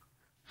think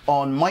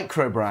on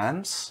micro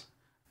brands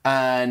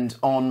and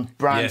on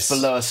brands Yes.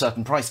 below a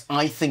certain price,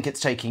 I think it's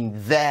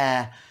taking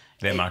their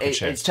market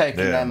share. It's taking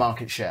Yeah. their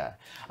market share.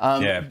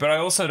 Yeah, but I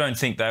also don't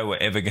think they were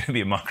ever going to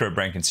be a micro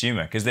brand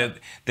consumer because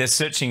they're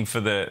searching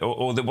for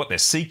what they're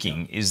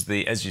seeking is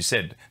the, as you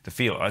said, the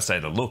feel. I say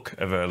the look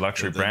of a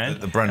luxury brand.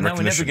 The brand and they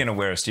were never recognition. going to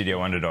wear a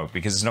Studio Underdog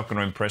because it's not going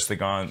to impress the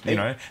guy.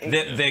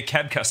 They're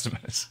cab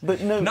customers.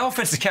 But no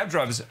offense to cab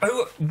drivers.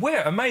 Oh,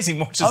 wear amazing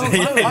watches.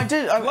 I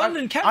did.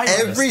 London cab drivers.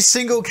 Every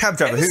single cab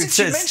driver Ever who since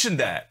you says, mentioned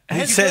that,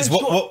 who says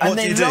what and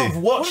do they you love do?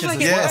 watches. What do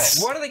they get Yes.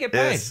 paid? Why do they get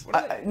paid? Yes.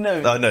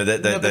 No, Oh, no,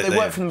 but they they-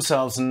 work for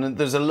themselves, and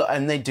there's a lot,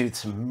 and they do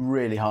some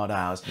really hard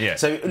hours. Yeah.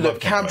 So look,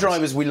 cab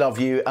drivers, we love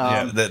you.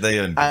 They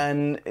earn.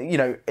 And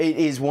it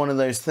is one of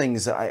those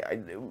things that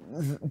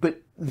but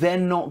they're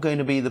not going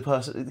to be the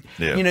person.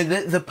 Yeah.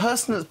 The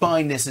person that's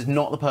buying this is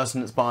not the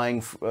person that's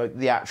buying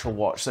the actual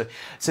watch. So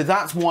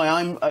that's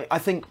why I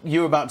think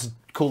you're about to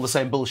call the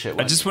same bullshit.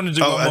 I just want to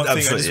do one more thing. I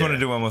absolutely, just want to yeah.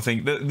 do one more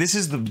thing. This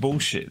is the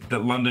bullshit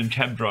that London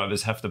cab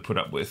drivers have to put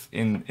up with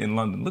in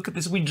London. Look at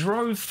this. We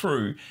drove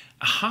through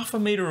a half a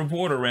metre of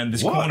water around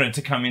this corner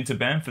to come into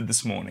Bamford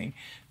this morning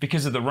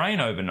because of the rain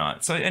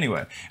overnight. So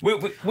anyway, we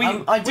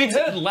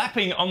heard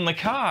lapping on the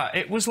car.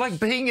 It was like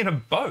being in a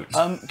boat.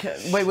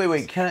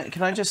 Wait.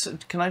 Can I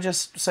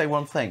just say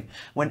one thing?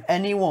 When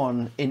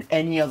anyone in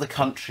any other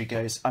country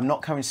goes, "I'm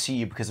not coming to see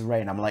you because of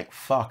rain," I'm like,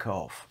 "Fuck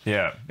off."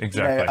 Yeah,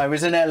 exactly. I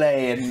was in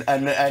LA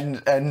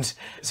and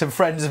some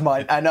friends of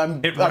mine, and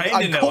I'm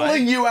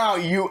calling you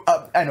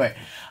out. Anyway.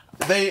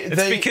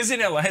 It's because in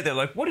LA they're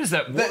like, what is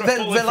that water They're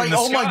falling like, from the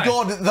oh my sky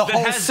god, the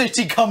whole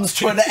city comes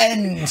to an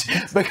end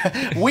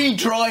because we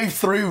drive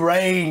through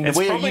rain. It's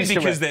We're probably used to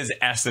because it. there's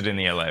acid in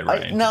the LA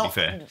rain, Now, to be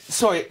fair.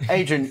 sorry,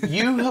 Adrian,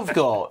 you have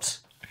got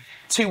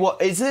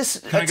what is this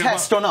a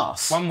test on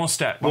us? One more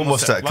stat. One more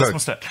stat. Last more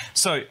stat.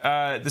 So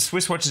the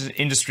Swiss watches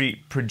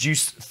industry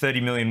produced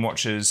 30 million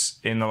watches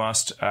in the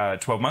last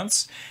 12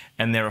 months,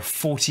 and there are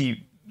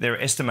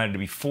estimated to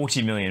be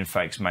 40 million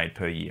fakes made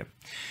per year.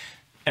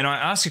 And I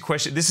asked a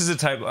question. This is a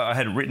table I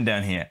had it written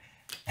down here.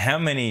 How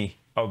many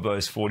of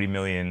those 40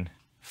 million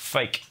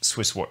fake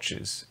Swiss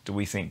watches do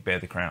we think bear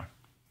the crown?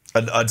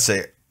 I'd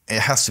say it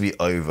has to be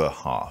over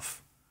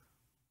half.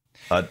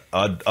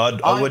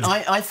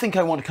 I think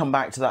I want to come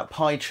back to that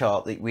pie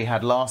chart that we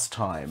had last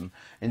time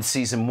in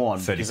season 1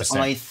 because 30%.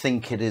 I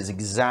think it is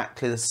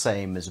exactly the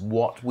same as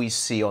what we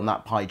see on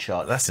that pie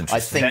chart. That's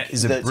interesting. I think That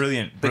is a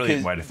brilliant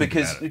way to think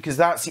about it. Because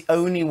that's the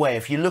only way.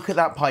 If you look at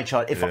that pie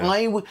chart, if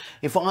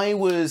I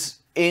was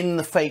in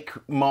the fake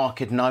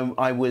market and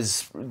I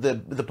was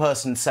the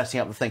person setting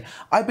up the thing,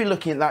 I'd be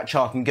looking at that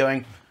chart and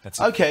going,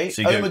 okay,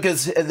 So you go-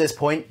 Omega's at this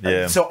point,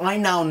 Yeah. so I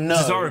now know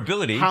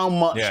Desirability. how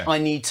much Yeah. I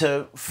need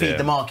to feed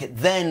the market.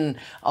 Then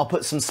I'll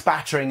put some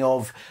spattering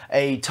of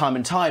a Time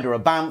and Tide or a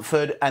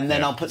Bamford, and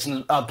then I'll put a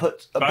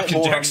bit Fucking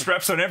more. jack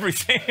straps on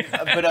everything.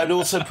 But I'd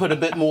also put a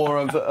bit more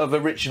of a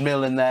Richard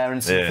Mille in there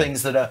and some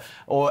things that are,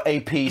 or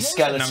AP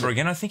skeleton. Number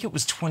again, I think it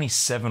was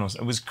 27 or so.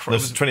 It was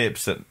That's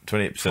 28%.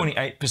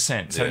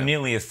 28%, so Yeah.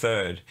 nearly a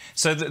third.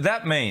 So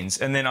that means,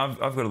 and then I've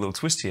got a little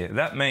twist here.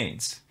 That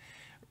means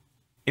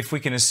if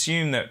we can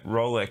assume that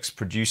Rolex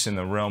produce in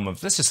the realm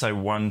of, let's just say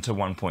 1 to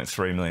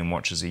 1.3 million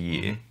watches a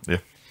year, Yeah.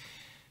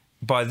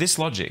 by this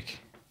logic,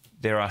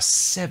 there are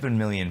 7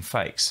 million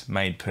fakes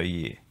made per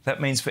year. That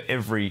means for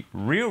every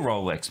real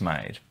Rolex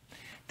made,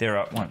 there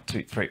are 1,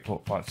 2, 3,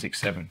 4, 5, 6,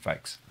 7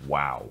 fakes.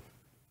 Wow.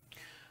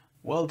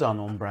 Well done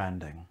on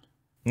branding.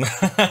 You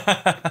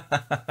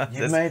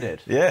made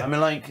it. Yeah. I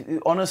mean, like,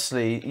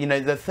 honestly, you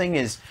know, the thing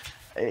is,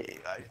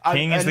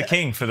 King is the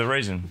king for the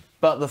reason.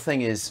 But the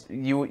thing is,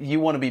 you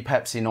want to be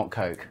Pepsi, not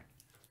Coke,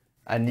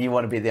 and you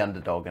want to be the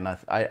underdog. And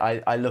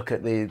I look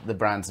at the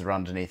brands that are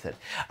underneath it.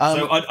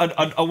 So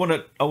I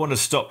want to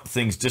stop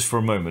things just for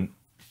a moment.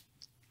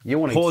 You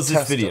want to Pause this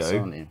test video. us,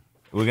 aren't you?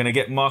 We're going to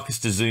get Marcus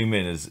to zoom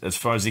in as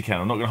far as he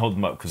can. I'm not going to hold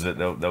them up because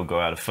they'll go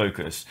out of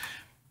focus.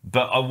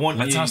 But I want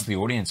Let's you... ask the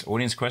audience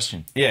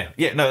question. Yeah,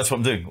 no, that's what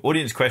I'm doing.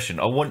 Audience question.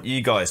 I want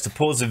you guys to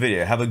pause the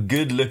video, have a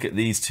good look at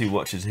these two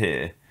watches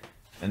here,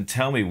 and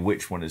tell me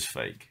which one is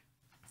fake.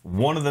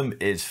 One of them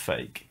is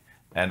fake,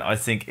 and I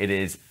think it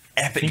is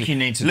epic. I think you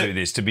need to do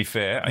this, to be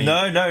fair.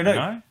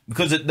 No.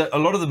 Because a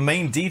lot of the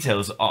main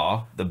details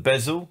are the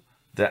bezel,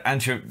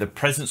 the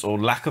presence or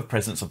lack of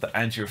presence of the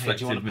anti-reflective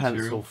Do you want a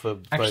material. pencil for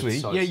both Actually,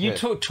 sides? yeah, you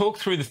here? talk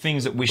through the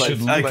things that we should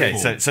look Okay,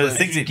 for. so the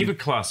things that Give a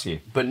class here.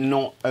 But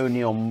not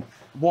only on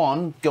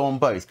one, go on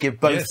both. Give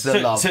both the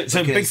love. So the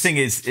big because- thing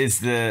is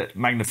the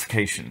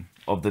magnification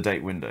of the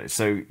date window.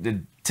 So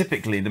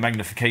typically the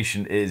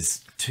magnification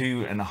is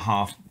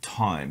 2.5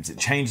 times. It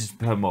changes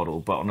per model,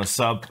 but on a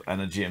sub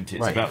and a GMT,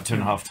 it's Right. about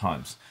 2.5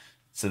 times.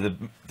 So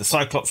the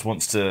Cyclops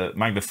wants to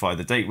magnify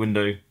the date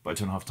window by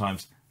 2.5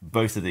 times.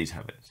 Both of these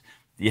have it.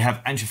 You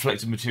have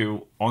anti-reflective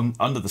material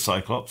under the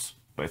Cyclops.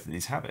 Both of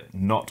these have it,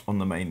 not on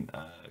the main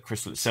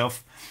crystal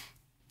itself.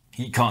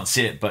 You can't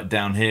see it, but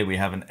down here we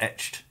have an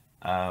etched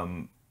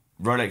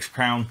Rolex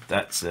crown.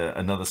 That's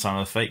another sign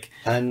of a fake.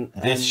 And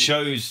this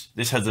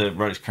has a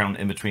Rolex crown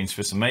in between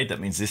Swiss and made.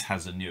 That means this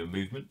has a newer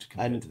movement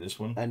compared to this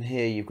one. And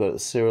here you've got the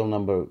serial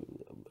number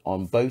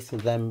on both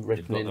of them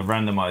written You've got in. the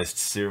randomized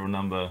serial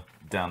number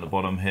down the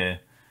bottom here,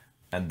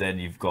 and then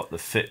you've got the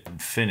fit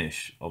and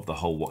finish of the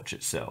whole watch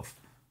itself.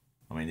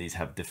 I mean, these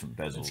have different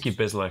bezels. Let's keep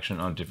bezel action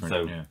on different.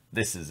 So yeah.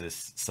 this is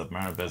this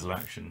Submariner bezel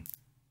action.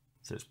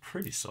 So it's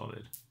pretty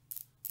solid.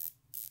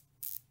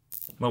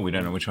 Well, we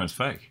don't know which one's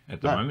fake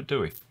at the moment,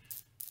 do we?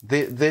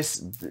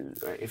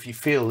 If you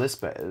feel this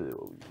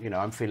bezel, you know,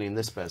 I'm feeling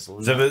this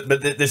bezel. So,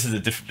 but this is a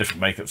different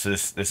makeup. So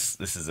this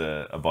is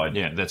a Biden.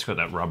 Yeah, that's got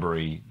that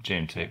rubbery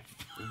GMT.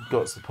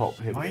 Got the pop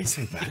here. Why are you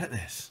so bad at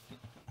this?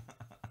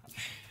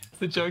 It's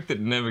the joke that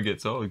never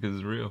gets old because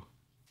it's real.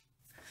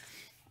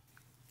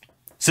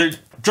 So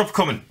drop a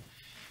comment.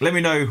 Let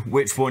me know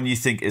which one you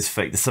think is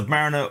fake, the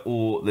Submariner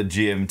or the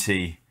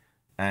GMT.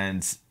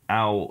 And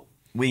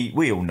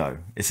we all know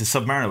it's a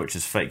Submariner which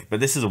is fake, but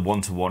this is a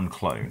 1-to-1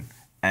 clone.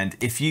 And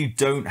if you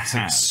don't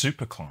have It's a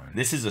super clone.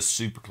 this is a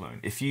super clone.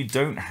 If you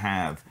don't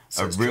have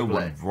a it's real AAA.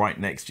 one right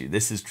next to you,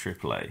 this is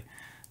AAA.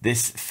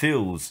 This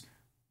feels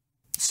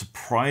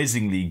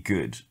surprisingly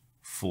good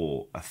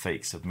for a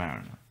fake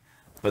Submariner.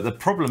 But the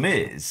problem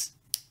is,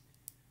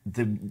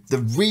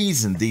 the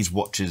reason these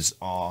watches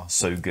are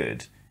so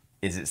good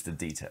is it's the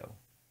detail.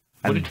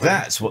 And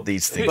that's what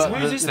these things are.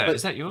 Whose is that?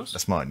 Is that yours?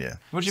 That's mine, yeah.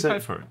 What did you pay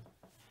for it?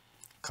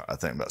 I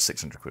think about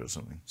 600 quid or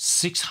something.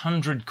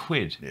 600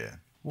 quid. Yeah.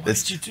 Why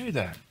did you do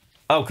that?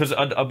 Oh, because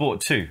I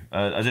bought two.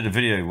 I did a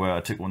video where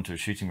I took one to a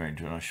shooting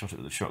range and I shot it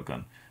with a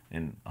shotgun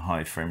in a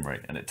high frame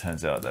rate, and it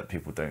turns out that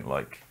people don't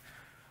like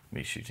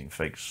me shooting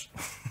fakes.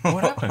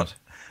 What happened?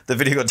 The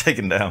video got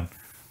taken down.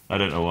 I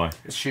don't know why.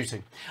 It's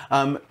shooting.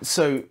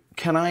 So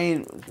can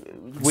I?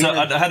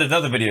 I had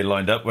another video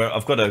lined up where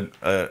I've got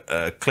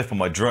a clip on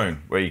my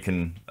drone where you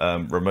can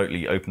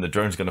remotely open the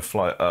drone's going to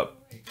fly up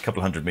a couple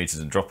of 100 meters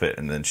and drop it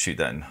and then shoot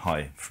that in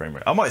high frame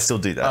rate. I might still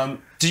do that.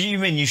 Do you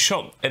mean you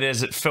shot it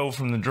as it fell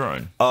from the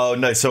drone? Oh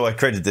no! So I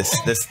created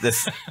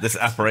this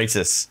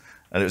apparatus,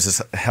 and it was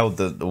just held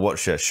the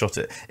watch there, shot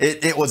it.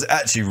 It was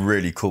actually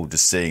really cool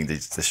just seeing the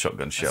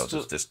shotgun shell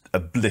just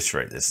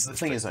obliterate this. The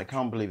thing is, I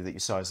can't believe that you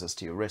size this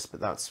to your wrist, but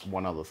that's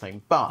one other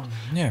thing. But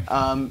Yeah.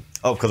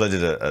 Oh, because I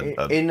did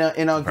a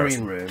in our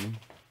green room,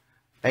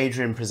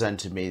 Adrian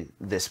presented me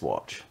this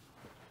watch,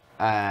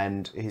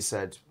 and he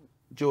said,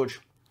 "George,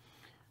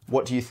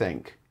 what do you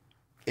think?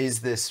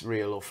 Is this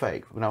real or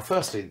fake?" Now,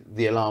 firstly,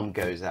 the alarm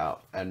goes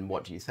out, and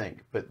what do you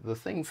think? But the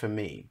thing for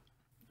me,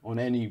 on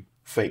any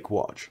fake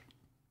watch,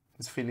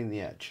 is feeling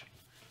the edge.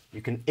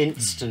 You can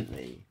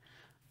instantly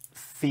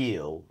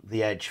feel,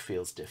 the edge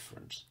feels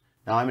different.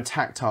 Now, I'm a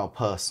tactile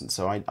person,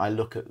 so I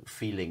look at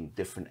feeling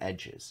different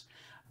edges.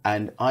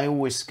 And I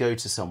always go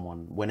to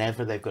someone,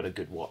 whenever they've got a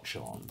good watch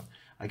on,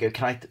 I go,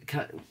 can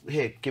I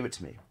here, give it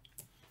to me.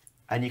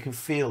 And you can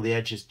feel the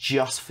edges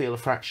just feel a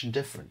fraction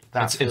different.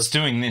 It's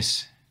doing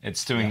this.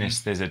 It's doing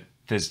this.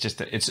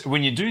 It's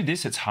when you do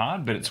this, it's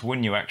hard, but it's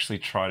when you actually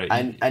try to.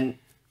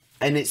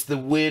 And it's the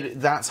weird.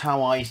 That's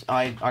how I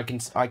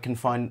can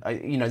find.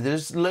 You know,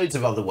 there's loads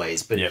of other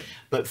ways,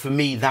 but for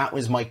me, that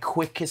was my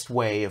quickest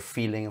way of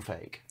feeling a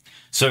fake.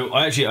 So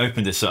I actually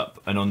opened this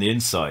up, and on the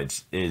inside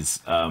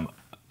is.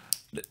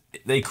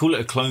 They call it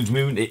a cloned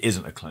movement. It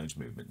isn't a cloned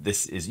movement.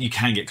 This is, you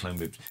can get cloned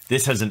movement.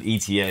 This has an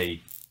ETA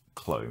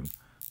clone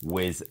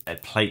with a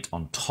plate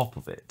on top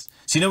of it.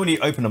 So you know when you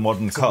open a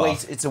modern car,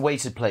 it's a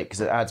weighted plate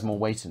because it adds more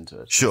weight into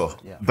it. Sure,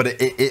 yeah. But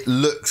it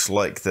looks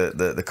like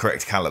the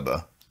correct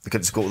caliber because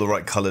it's got all the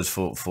right colours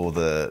for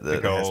the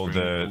gold,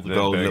 the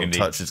gold little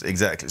touches.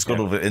 Exactly, it's got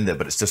all of it in there,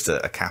 but it's just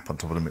a cap on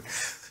top of the.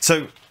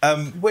 So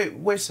wait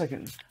a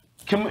second.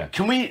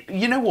 Can we?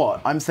 You know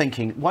what? I'm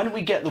thinking. Why don't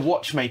we get the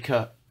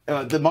watchmaker?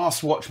 The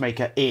master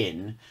watchmaker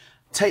in,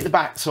 take the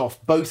backs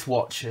off both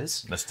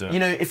watches. Let's do it. You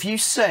know, if you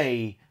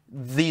say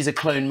these are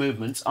clone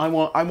movements, I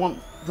want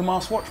the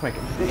master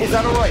watchmaker. Is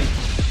that all right?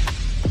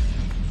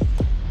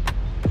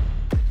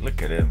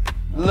 Look at him.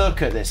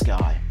 Look at this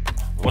guy.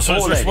 What's on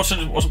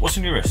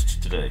your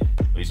wrist today?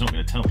 Well, he's not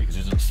going to tell me because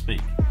he doesn't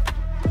speak.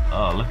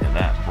 Oh, look at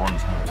that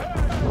bronze helmet.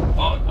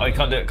 Oh, he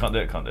can't do it. Can't do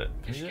it. Can't do it.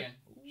 Yes,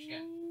 you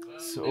can.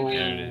 So, Look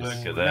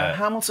at that. now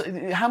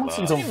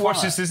Hamilton's on fire. What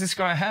watches does this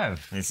guy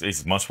have? He's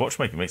a master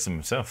watchmaker. Makes them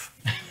himself.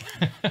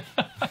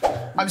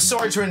 I'm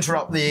sorry to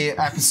interrupt the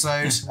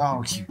episode.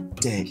 Oh, you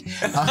dick.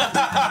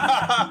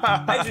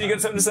 Adrian, you got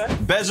something to say?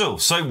 Bezel.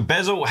 So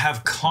Bezel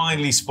have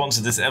kindly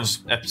sponsored this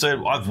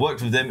episode. I've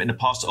worked with them in the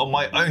past on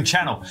my own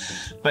channel.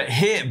 But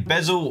here,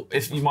 Bezel,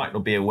 if you might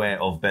not be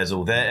aware of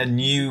Bezel, they're a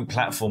new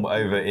platform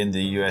over in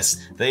the US.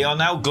 They are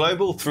now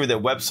global through their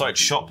website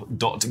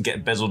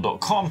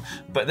shop.getbezel.com.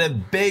 But their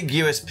big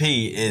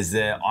USP is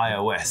their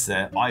iOS,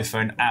 their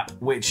iPhone app,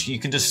 which you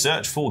can just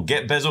search for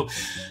Get Bezel.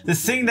 The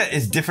thing that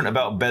is different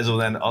about Bezel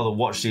than other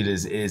watch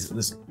dealers is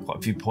there's quite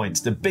a few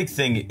points. The big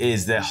thing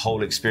is their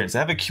whole experience. They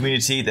have a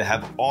community, they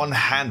have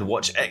on-hand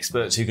watch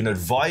experts who can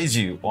advise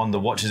you on the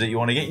watches that you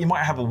want to get. You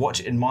might have a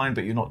watch in mind,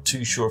 but you're not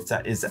too sure if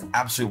that is the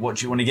absolute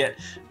watch you want to get.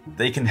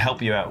 They can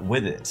help you out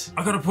with it.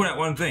 I've got to point out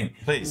one thing.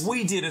 Please.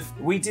 We did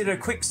a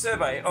quick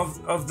survey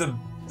of the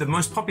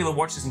most popular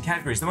watches and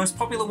categories. The most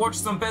popular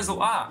watches on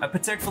Bezel are a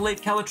Patek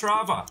Philippe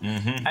Calatrava,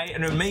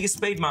 an Omega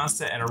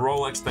Speedmaster, and a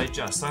Rolex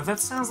Datejust. So if that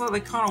sounds like the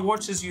kind of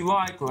watches you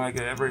like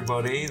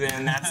everybody,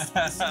 then this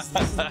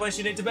is the place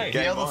you need to be.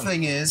 The other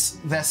thing is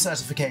their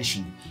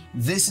certification.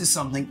 This is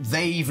something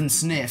they even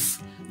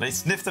sniff. They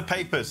sniff the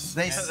papers.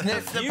 They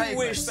sniff the papers. You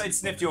wish they'd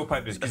sniffed your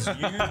papers because you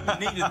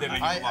needed them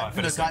in your life.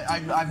 Look,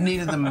 I've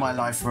needed them in my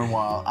life for a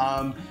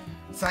while.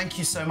 Thank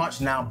you so much.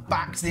 Now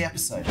back to the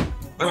episode.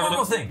 One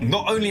more thing.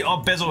 Not only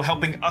are Bezel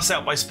helping us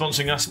out by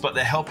sponsoring us, but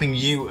they're helping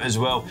you as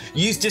well.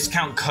 Use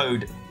discount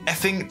code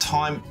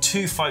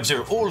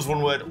EffingTime250, all as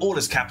one word, all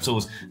as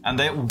capitals, and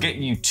they will get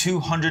you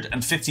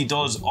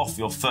 $250 off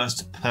your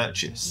first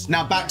purchase.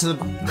 Now back to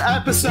the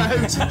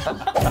episode.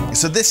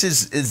 So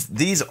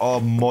these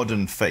are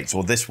modern fakes,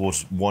 or this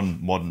was one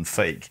modern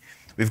fake.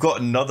 We've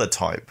got another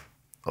type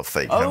of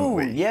fake, haven't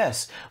we?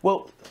 Yes.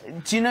 Well,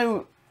 do you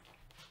know,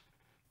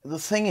 the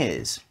thing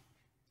is,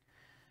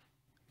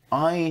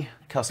 I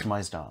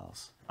customize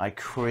dials. I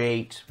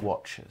create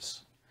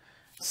watches.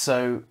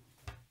 So,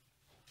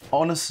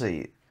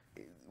 honestly,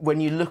 when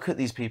you look at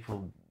these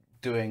people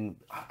doing,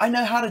 I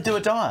know how to do a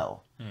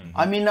dial.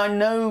 I mean, I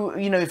know,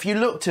 you know, if you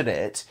looked at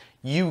it,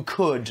 you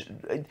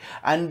could,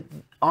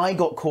 and I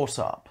got caught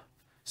up.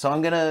 So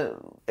I'm going to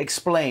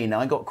explain,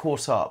 I got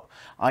caught up.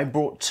 I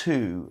brought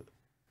two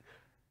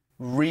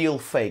real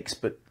fakes,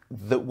 but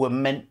that were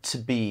meant to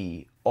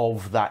be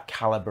of that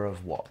caliber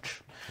of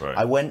watch. Right.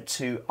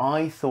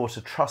 I thought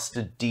a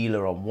trusted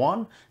dealer on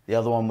one, the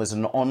other one was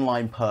an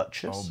online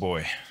purchase. Oh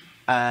boy.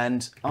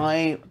 And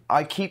I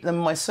keep them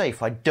in my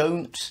safe. I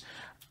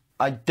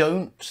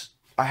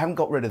haven't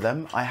got rid of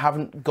them. I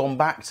haven't gone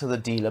back to the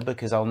dealer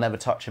because I'll never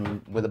touch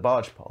him with a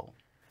barge pole.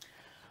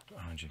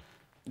 Behind you.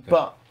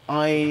 But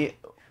I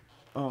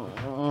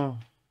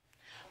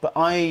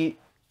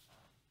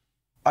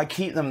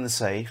keep them in the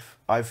safe.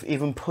 I've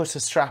even put a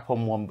strap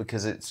on one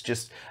because it's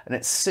just, and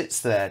it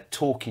sits there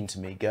talking to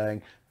me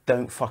going,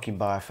 don't fucking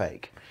buy a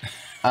fake.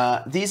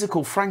 These are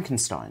called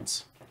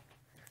Frankensteins.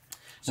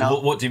 So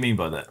now, what do you mean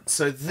by that?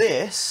 So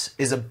this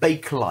is a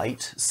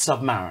Bakelite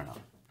Submariner.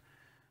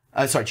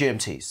 Sorry,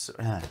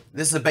 GMT.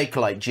 This is a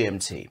Bakelite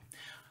GMT.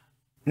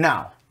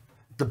 Now,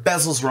 the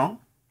bezel's wrong.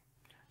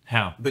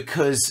 How?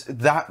 Because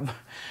that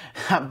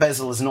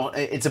bezel is not,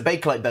 it's a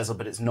Bakelite bezel,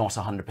 but it's not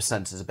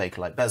 100% as a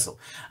Bakelite bezel.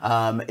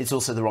 It's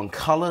also the wrong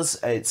colors.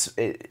 It's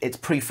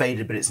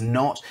pre-faded, but it's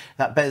not.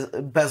 That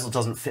bezel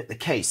doesn't fit the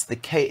case.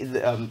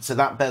 So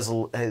that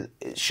bezel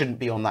it shouldn't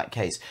be on that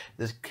case.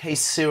 The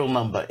case serial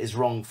number is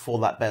wrong for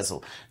that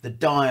bezel. The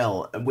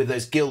dial with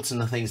those gilts and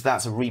the things,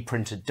 that's a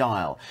reprinted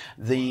dial.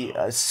 The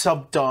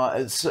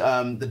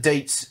the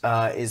date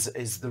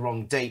is the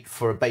wrong date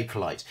for a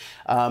Bakelite.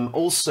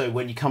 Also,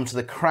 when you come to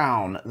the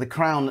crown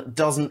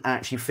doesn't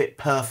actually fit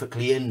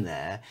perfectly in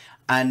there,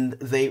 and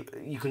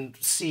you can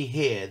see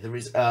here there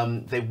is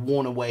they've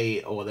worn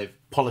away or they've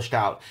polished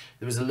out.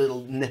 There was a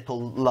little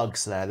nipple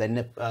lugs there.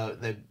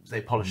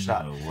 They polished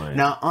that. Way.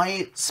 Now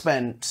I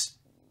spent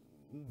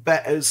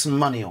some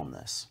money on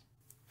this.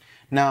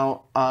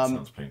 Now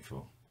Sounds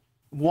painful.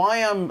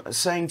 why I'm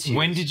saying to you,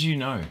 When did you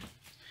know?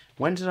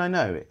 when did I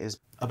know? Is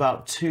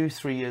about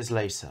 2-3 years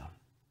later,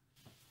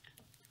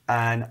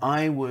 and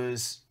I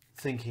was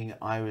thinking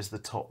I was the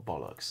top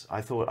bollocks.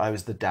 I thought I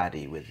was the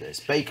daddy with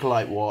this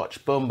Bakelite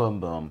watch, boom, boom,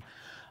 boom,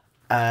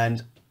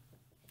 and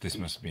This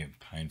must be a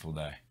painful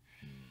day.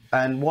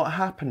 what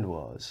happened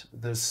was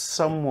there's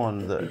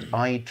someone that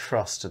I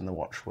trust in the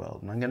watch world,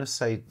 and I'm going to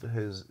say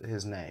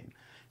his name.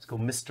 It's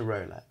called Mr.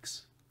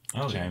 Rolex.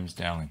 Oh, James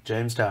Dowling.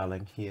 James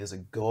Dowling. He is a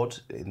god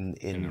in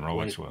the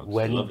Rolex world.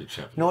 Lovely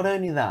chap. Not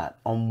only that,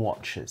 on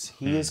watches,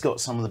 he has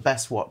got some of the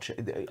best watches.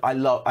 I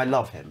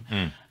love him.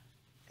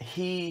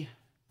 He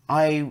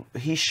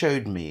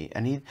showed me,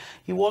 and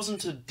he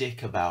wasn't a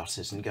dick about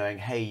it and going,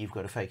 hey, you've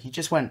got a fake. He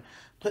just went,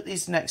 put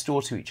these next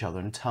door to each other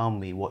and tell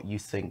me what you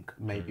think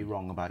may be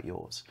wrong about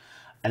yours.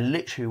 And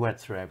literally went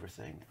through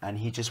everything. And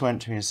he just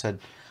went to me and said,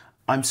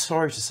 I'm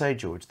sorry to say,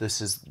 George, this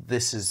is,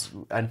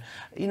 and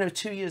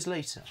 2 years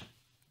later.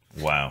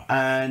 Wow.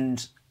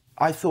 And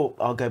I thought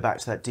I'll go back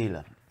to that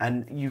dealer.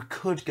 And you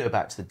could go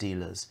back to the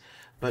dealers,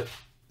 but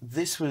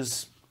this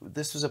was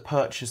a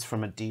purchase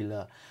from a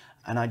dealer,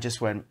 and I just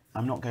went,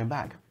 I'm not going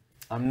back.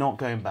 I'm not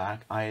going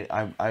back. And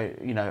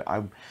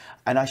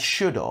I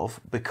should have,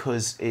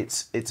 because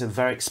it's a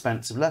very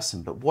expensive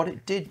lesson. But what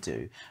it did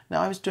do,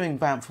 now I was doing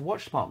Bamford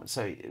Watch Department.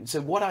 So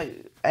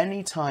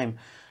anytime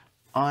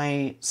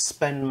I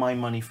spend my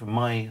money for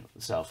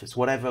myself, it's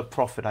whatever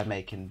profit I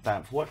make in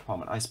Bamford Watch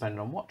Department, I spend it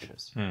on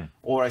watches,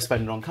 or I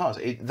spend it on cars.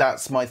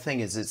 That's my thing.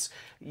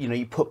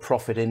 You put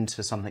profit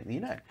into something that you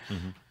know.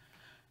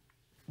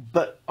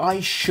 But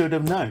I should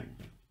have known.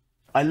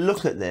 I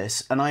look at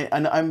this and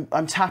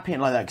I'm tapping it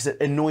like that because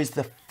it annoys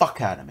the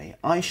fuck out of me.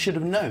 I should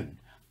have known.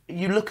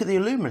 You look at the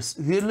Illuminus.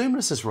 The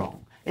Illuminus is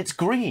wrong. It's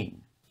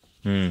green.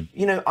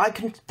 I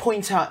can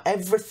point out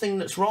everything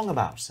that's wrong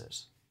about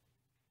it.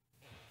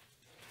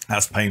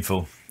 That's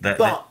painful.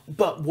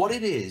 But what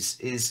it is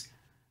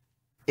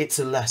it's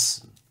a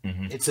lesson.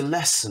 It's a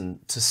lesson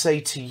to say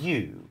to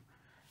you,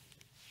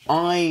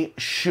 I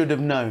should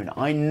have known.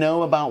 I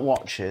know about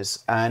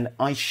watches, and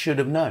I should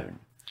have known.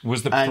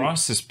 Was the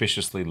price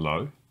suspiciously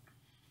low?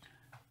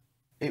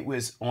 It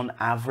was on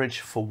average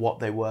for what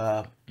they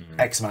were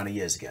X amount of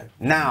years ago.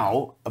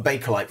 Now, a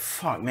Bakelite,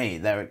 fuck me,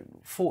 they're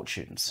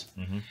fortunes.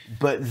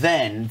 But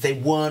then they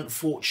weren't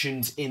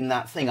fortunes in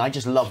that thing. I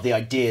just love the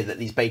idea that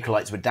these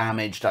Bakelites were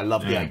damaged. I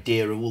love the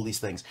idea of all these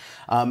things.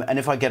 And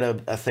if I get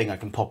a thing, I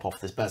can pop off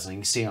this bezel. You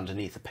can see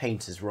underneath the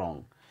paint is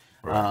wrong.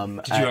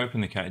 Right. Did you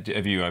open the case?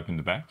 Have you opened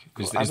the back?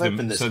 I've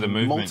opened this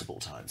multiple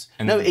times.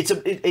 And no, it's a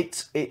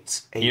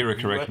era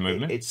correct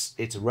movement. It's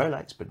a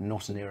Rolex, but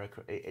not an era.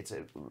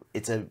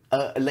 It's a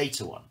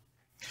later one.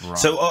 Right.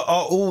 So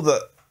are all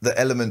the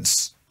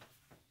elements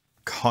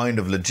kind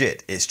of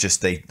legit? It's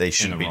just they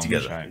shouldn't be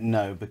together. Shape.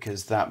 No,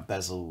 because that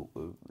bezel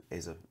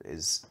is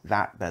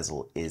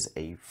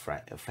a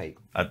fake,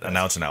 An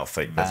out and out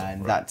fake bezel.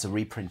 and that's a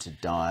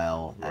reprinted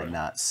dial, and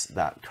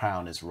that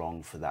crown is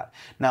wrong for that.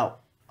 Now,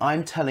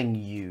 I'm telling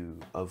you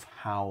of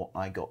how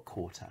I got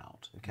caught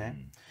out, okay?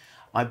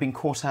 I've been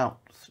caught out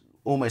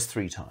almost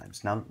 3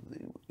 times. Now,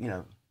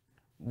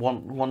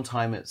 one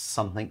time it's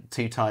something,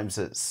 2 times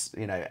it's,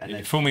 and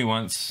then, Fool me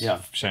once,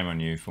 Yeah. shame on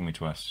you. Fool me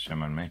twice,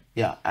 shame on me.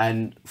 yeah,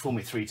 and fool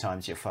me 3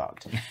 times, you're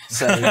fucked.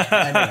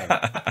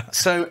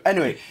 So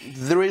anyway,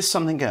 there is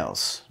something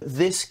else.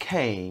 This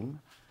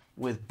came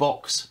with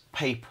box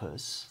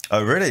papers.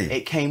 Oh, really?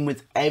 It came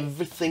with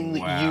everything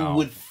that you Wow.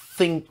 would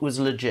think was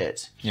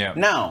legit. Yeah.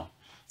 Now,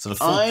 So the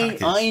full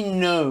package.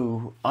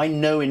 I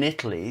know in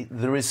Italy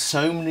there is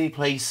so many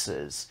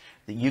places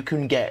that you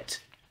can get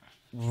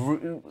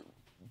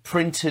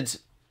printed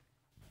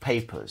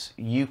papers,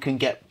 you can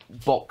get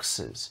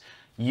boxes,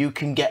 you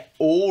can get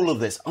all of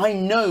this. I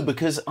know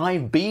because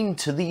I've been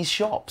to these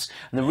shops.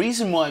 And the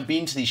reason why I've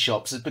been to these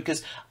shops is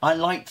because I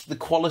liked the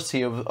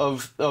quality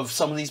of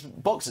some of these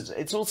boxes.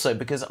 It's also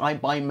because I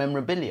buy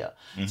memorabilia.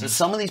 So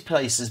some of these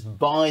places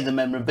buy the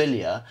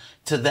memorabilia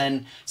to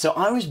then... So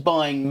I was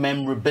buying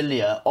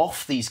memorabilia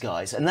off these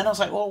guys. And then I was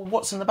like, well,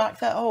 what's in the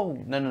back there? Oh,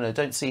 no,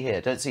 don't see here,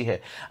 don't see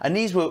here. And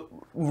these were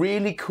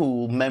really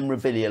cool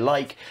memorabilia.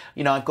 Like,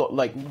 I've got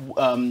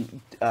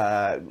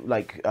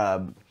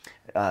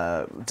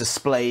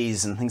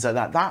displays and things like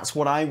that. That's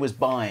what I was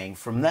buying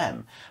from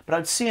them. But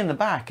I'd see in the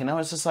back, and I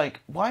was just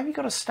like, why have you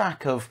got a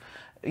stack of,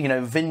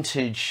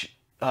 vintage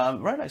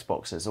Rolex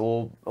boxes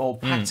or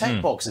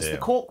Patek boxes, the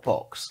cork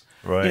box?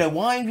 Right.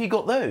 Why have you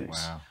got those?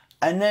 Wow.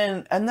 And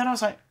then I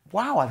was like,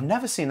 wow, I've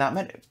never seen that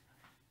many.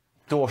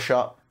 Door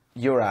shut,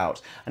 you're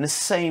out. And the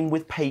same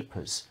with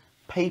papers.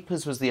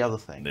 Papers was the other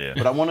thing. Yeah.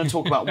 But I want to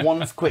talk about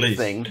one quick Please.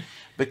 thing,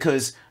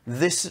 because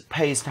this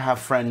pays to have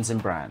friends in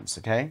brands,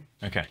 okay?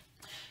 Okay.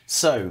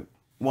 So,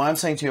 what I'm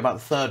saying to you about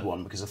the third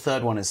one, because the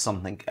third one is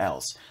something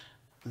else.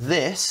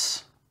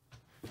 This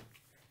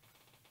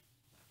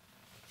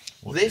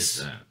Is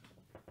that?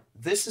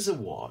 This is a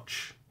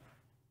watch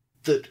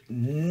that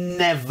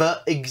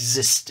never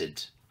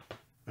existed,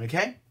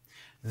 okay?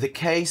 The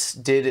case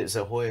did, it was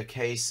a Hoya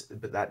case,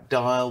 but that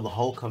dial, the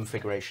whole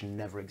configuration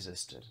never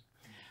existed.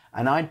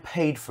 And I'd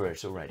paid for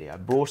it already. I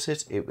bought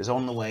it, it was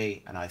on the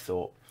way, and I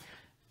thought,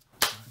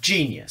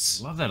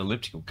 genius. Love that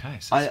elliptical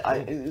case.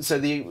 So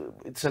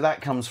that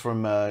comes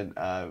from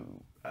an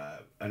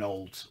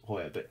old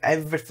Hoya, but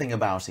everything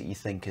about it you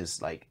think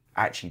is like,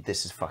 actually,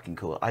 this is fucking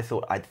cool. I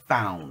thought I'd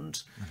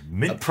found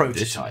a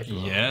prototype.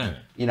 Yeah.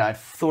 I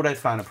thought I'd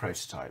found a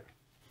prototype.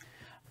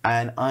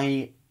 And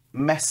I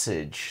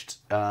messaged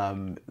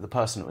the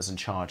person that was in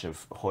charge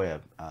of Hoya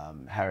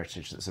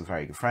Heritage, that's a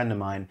very good friend of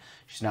mine.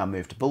 She's now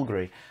moved to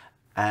Bulgari.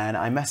 And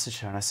I messaged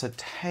her and I said,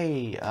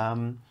 hey,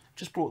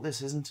 just brought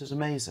this, isn't it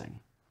amazing?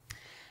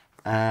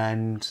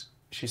 And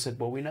she said,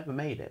 well, we never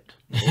made it.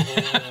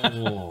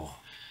 Oh.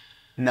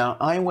 Now,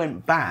 I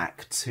went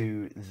back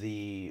to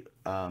the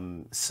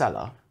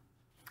seller,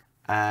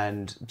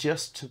 and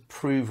just to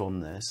prove on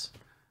this,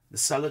 the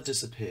seller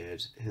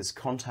disappeared, his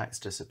contacts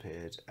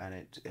disappeared,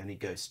 and he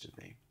ghosted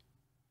me.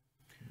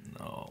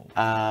 No.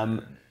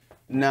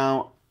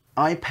 Now,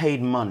 I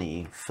paid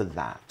money for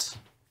that.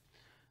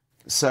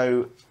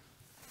 So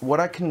what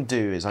I can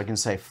do is I can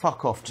say,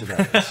 fuck off to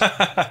those.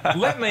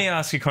 Let me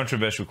ask a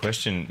controversial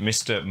question,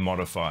 Mr.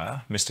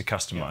 Modifier, Mr.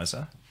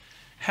 Customizer.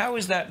 How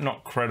is that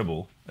not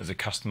credible as a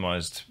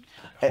customized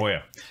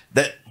Hoya?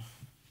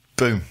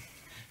 Boom.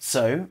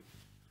 So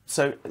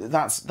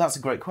that's a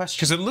great question.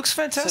 Because it looks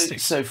fantastic.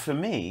 So for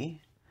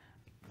me,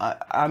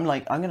 I'm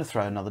going to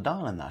throw another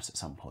dial in that at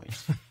some point,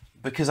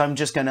 because I'm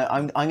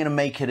gonna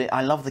make it.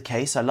 I love the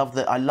case. I love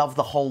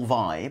the whole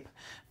vibe.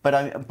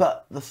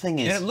 But the thing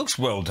is, yeah, it looks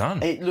well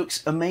done. It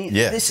looks amazing.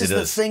 Yeah, This is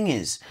the thing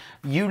is,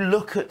 you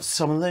look at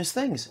some of those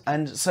things,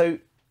 and so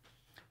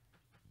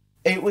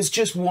it was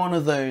just one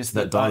of those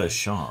That dial is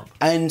sharp.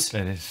 And It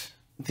is.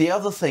 the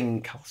other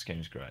thing, Colour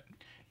scheme's great.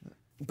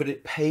 but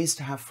it pays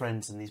to have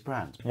friends in these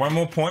brands. One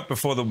more point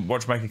before the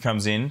watchmaker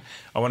comes in.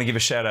 I want to give a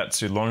shout out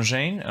to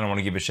Longines, and I want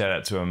to give a shout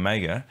out to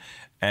Omega.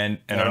 And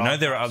I know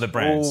there are other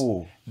brands.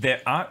 Ooh.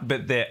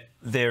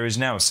 There is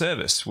now a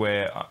service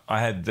where I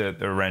had the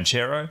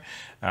Ranchero,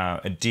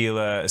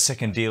 a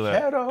second dealer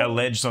Ranchero.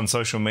 alleged on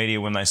social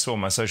media when they saw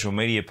my social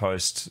media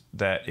post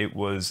that it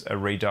was a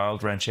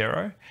redialed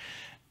Ranchero.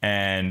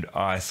 And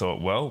I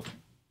thought, well,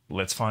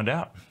 let's find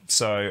out.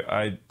 So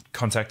I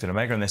contacted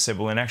Omega and they said,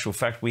 well, in actual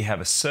fact, we have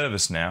a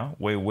service now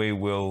where we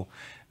will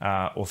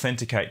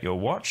authenticate your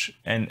watch.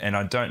 And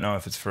I don't know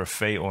if it's for a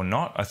fee or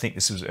not. I think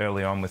this was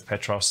early on with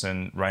Petros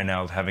and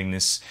Reynald having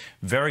this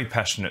very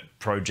passionate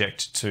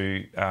project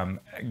to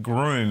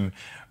groom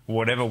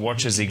whatever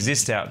watches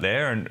exist out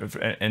there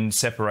and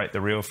separate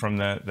the real from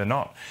the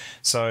not.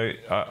 So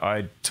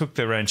I took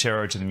the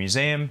Ranchero to the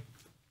museum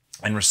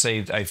and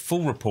received a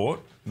full report.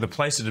 The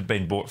place it had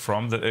been bought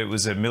from, that it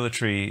was a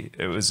military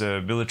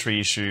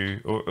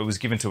issue, or it was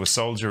given to a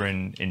soldier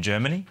in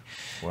Germany.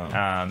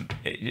 Wow.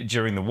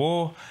 During the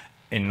war,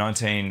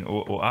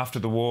 or after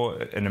the war,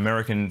 an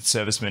American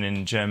serviceman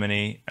in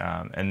Germany,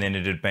 and then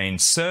it had been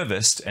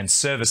serviced, and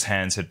service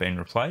hands had been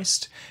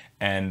replaced,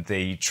 and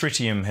the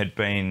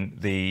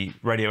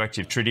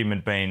radioactive tritium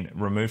had been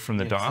removed from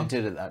the dial. They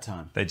did at that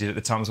time. They did at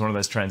the time. It was one of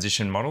those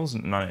transition models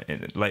in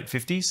the late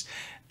 50s.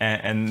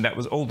 And that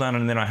was all done.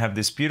 And then I have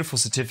this beautiful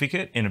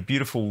certificate in a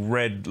beautiful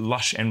red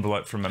lush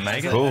envelope from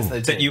Omega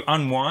that you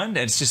unwind.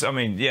 And it's just, I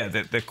mean, yeah,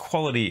 the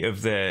quality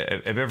of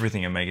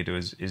everything Omega do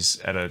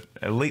is at an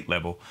elite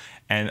level.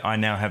 And I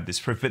now have this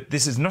proof. But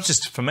this is not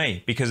just for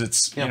me, because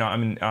it's,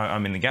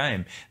 I'm in the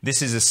game.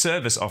 This is a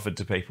service offered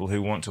to people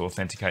who want to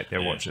authenticate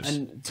their watches.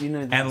 And do you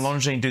know that? And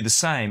Longines do the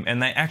same.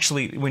 And they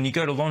actually, when you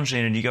go to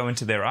Longines and you go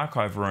into their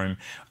archive room,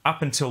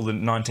 up until the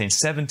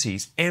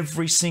 1970s,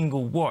 every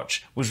single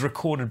watch was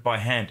recorded by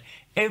hand.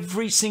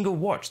 Every single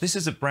watch. This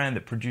is a brand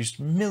that produced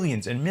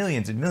millions and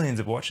millions and millions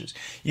of watches.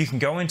 You can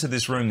go into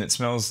this room that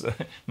smells,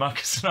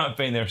 Marcus and I have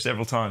been there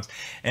several times,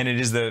 and it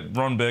is the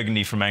Ron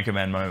Burgundy from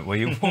Anchorman moment where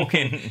you walk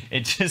in,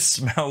 it just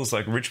smells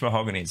like rich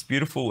mahogany. It's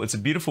beautiful. It's a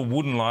beautiful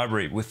wooden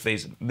library with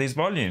these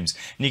volumes.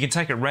 And you can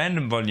take a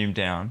random volume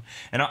down.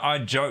 And I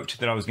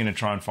joked that I was going to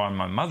try and find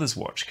my mother's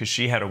watch, because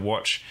she had a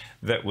watch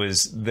that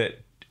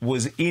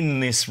was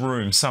in this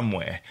room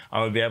somewhere,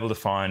 I would be able to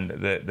find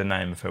the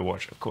name of her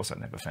watch. Of course, I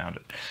never found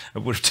it. It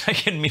would have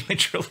taken me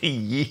literally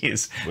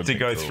years to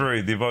go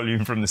through the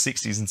volume from the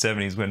 60s and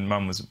 70s when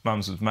Mum's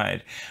was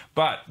made.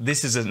 But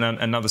this is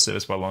another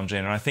service by Longines,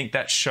 and I think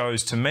that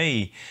shows to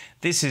me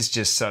this is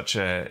just such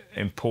a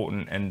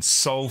important and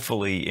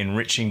soulfully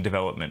enriching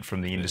development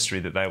from the industry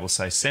that they will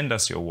say, send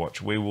us your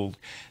watch. We will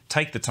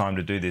take the time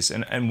to do this.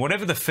 And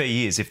whatever the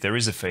fee is, if there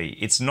is a fee,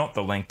 it's not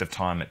the length of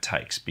time it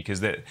takes, because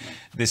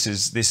this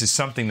is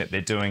something that they're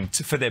doing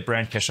for their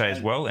brand cachet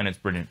as well, and it's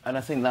brilliant. And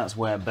I think that's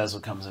where bezel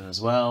comes in as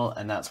well,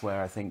 and that's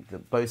where I think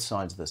that both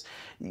sides of this.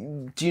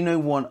 Do you know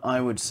what I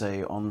would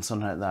say on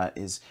something like that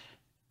is,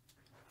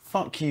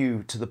 fuck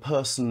you to the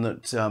person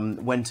that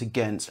went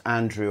against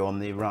Andrew on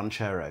the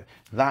Ranchero.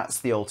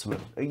 That's the ultimate.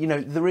 You know,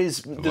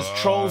 there's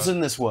trolls in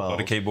this world. A lot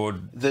of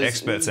keyboard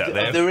experts out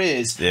there. There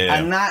is, yeah.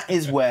 And that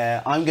is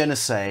where I'm going to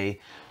say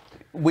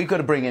we've got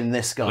to bring in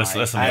this guy.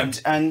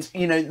 And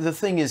you know, the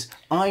thing is,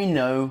 I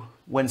know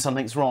when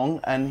something's wrong,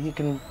 and he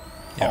can.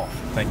 Yeah.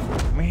 Thank you.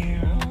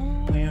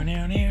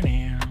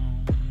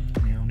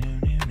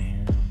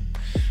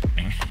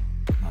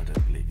 I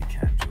don't believe you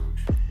can,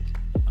 George.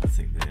 I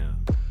think they are.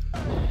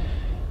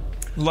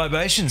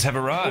 Libations have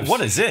arrived.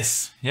 What is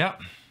this? Yeah.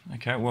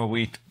 Okay. Well,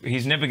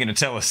 he's never going to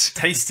tell us.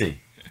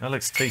 Tasty. That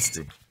looks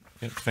tasty.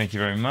 Yep, thank you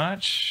very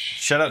much.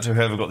 Shout out to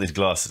whoever got these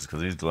glasses,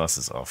 because these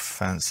glasses are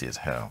fancy as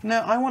hell.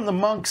 No, I want the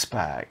mugs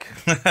back.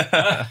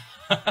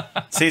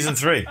 Season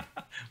 3.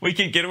 We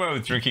can get away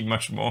with drinking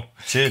much more.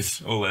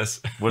 Cheers. Or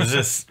less. What is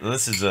this?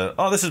 This is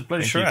this is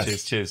bloody Shiraz.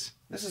 Cheers. Cheers.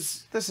 This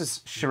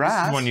is Shiraz.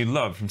 This is the one you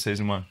loved from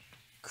season 1.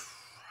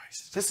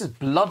 This is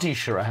bloody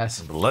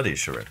Shiraz. Bloody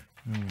Shiraz.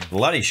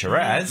 Bloody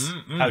Shiraz.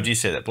 How do you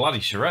say that? Bloody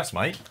Shiraz,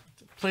 mate.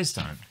 Please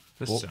don't.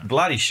 Please don't.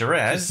 Bloody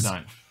Shiraz. Please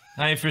don't.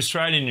 Hey, if you're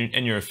Australian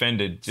and you're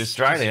offended, just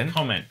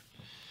comment.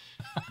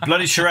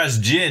 Bloody Shiraz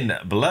gin.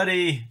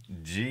 Bloody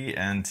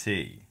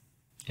G&T.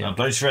 Yeah.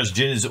 Bloody Shiraz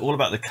gin is all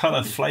about the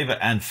colour, flavour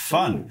and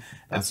fun.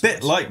 A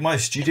bit like my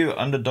studio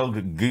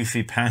underdog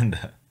Goofy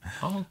Panda.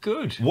 Oh,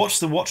 good. What's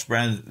the watch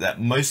brand that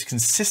most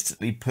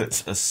consistently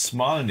puts a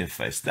smile on your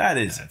face? That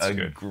is a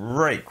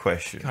great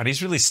question. God,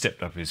 he's really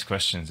stepped up his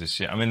questions this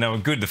year. I mean, they were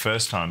good the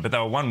first time, but they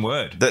were one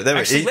word.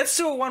 Actually, let's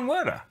do a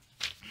one-worder.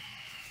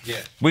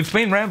 Yeah. We've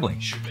been rambling.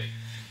 Should be.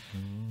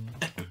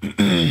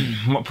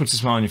 What puts a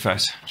smile on your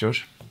face,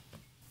 George?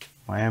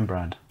 My own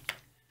brand.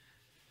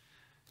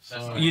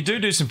 You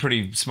do some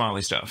pretty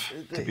smiley stuff,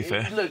 to be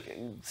fair. Look,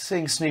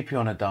 seeing Snoopy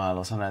on a dial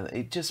or something like that,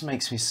 it just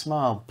makes me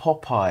smile.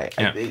 Popeye.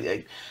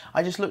 Yeah.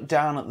 I just look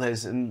down at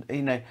those and,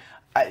 you know,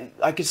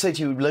 I could say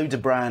to you loads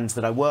of brands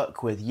that I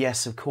work with,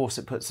 yes, of course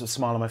it puts a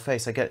smile on my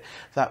face. I get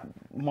that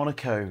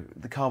Monaco,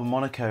 the Carbon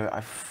Monaco,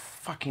 I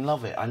fucking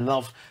love it. I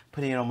love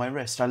putting it on my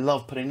wrist. I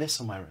love putting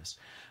this on my wrist.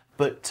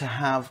 But to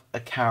have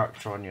a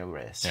character on your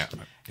wrist,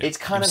 it's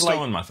kind of like...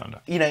 stolen my thunder.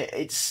 You know,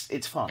 it's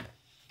fun.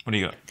 What do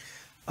you got?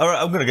 All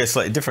right, I'm going to go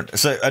slightly different.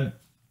 So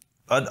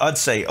I'd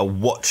say a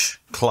watch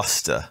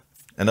cluster,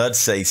 and I'd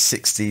say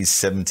 60s,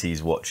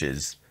 70s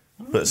watches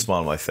put a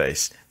smile on my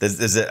face.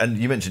 And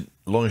you mentioned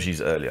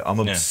Longines earlier. I'm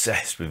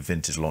obsessed with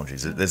vintage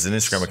Longines. There's an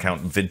Instagram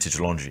account, Vintage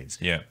Longines.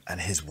 Yeah.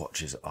 And his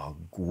watches are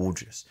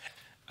gorgeous.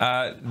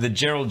 The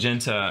Gerald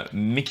Genta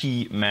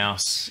Mickey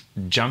Mouse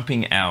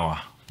Jumping Hour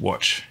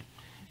watch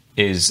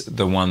is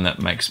the one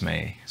that makes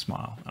me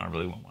smile. I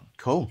really want one.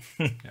 Cool.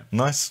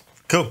 Nice.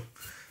 Cool.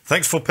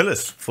 Thanks for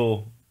Pillars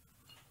for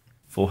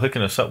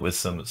hooking us up with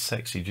some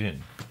sexy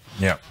gin.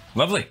 Yeah.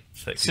 Lovely.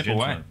 Sexy Sip gin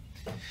away. time.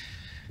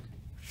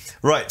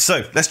 Right,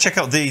 so let's check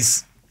out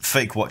these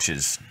fake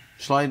watches.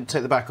 Shall I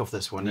take the back off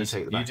this one? You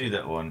take the back. You do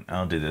that one,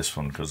 I'll do this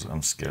one, because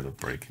I'm scared of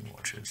breaking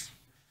watches.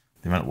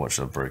 The amount of watches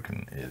I've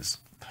broken is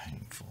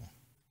painful.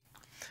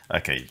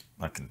 Okay,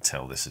 I can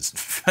tell this is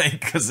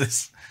fake, because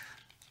this...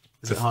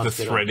 Is it hard The to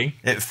get threading.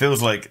 It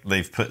feels like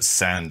they've put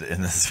sand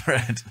in the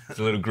thread. It's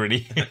a little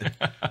gritty.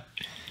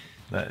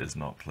 That is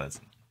not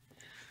pleasant.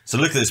 So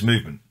look at this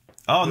movement.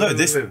 Oh no,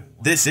 this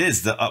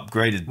is the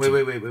upgraded.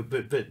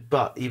 Wait,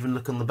 but even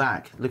look on the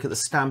back. Look at the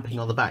stamping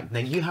on the back. Now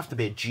you have to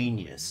be a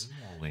genius.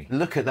 Really?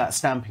 Look at that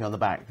stamping on the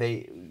back.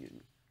 Take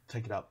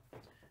it up.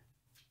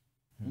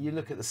 You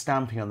look at the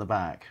stamping on the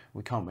back.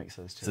 We can't mix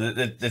those two. So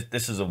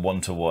this is a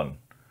 1-to-1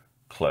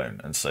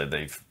 clone, and so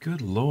they've.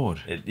 Good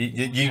Lord.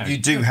 You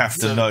do have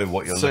to know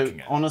what you're looking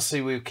at. So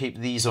honestly, we'll keep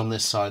these on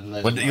this side and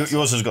those. But on that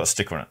yours has got a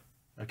sticker on it.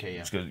 side. Okay,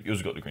 yeah. Yours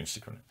has got the green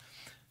sticker on it.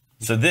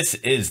 So this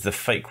is the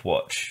fake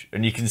watch,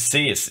 and you can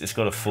see it's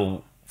got a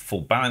full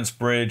balance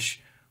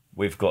bridge.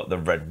 We've got the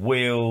red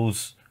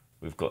wheels.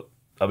 We've got.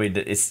 I mean,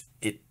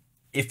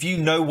 if you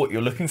know what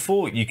you're looking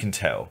for, you can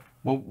tell.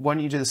 Well, why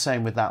don't you do the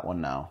same with that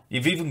one now?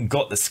 You've even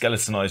got the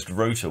skeletonized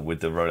rotor with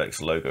the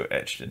Rolex logo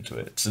etched into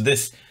it. So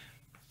this,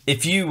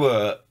 if you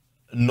were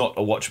not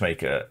a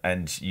watchmaker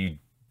and you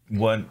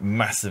weren't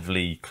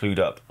massively clued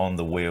up on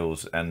the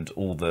wheels and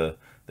all the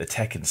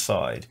tech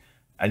inside,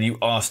 and you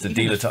asked the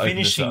dealer to open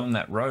this finishing up, on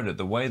that rotor,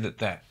 the way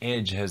that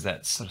edge has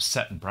that sort of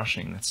satin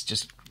brushing, that's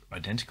just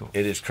identical.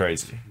 it is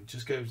crazy.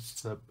 Just go.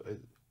 It's a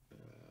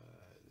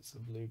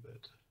blue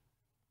bit.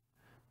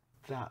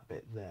 that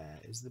bit there.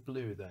 Is the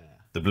blue there?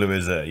 The blue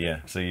is there,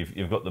 yeah. So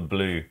you've got the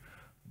blue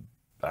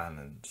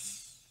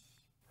balance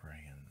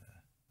ring in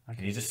there.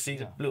 Can you just see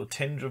the little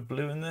tinge of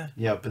blue in there?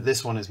 Yeah, but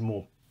this one is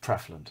more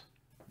prevalent.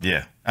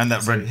 Yeah, and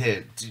that So red.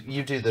 here,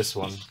 you do this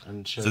one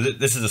and show. So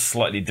this is a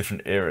slightly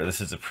different era.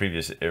 This is a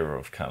previous era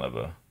of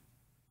caliber.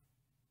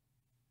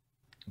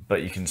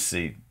 But you can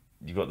see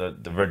you got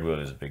the red wheel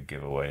is a big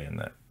giveaway in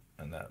that,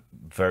 and that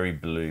very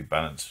blue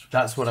balance.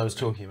 That's what I was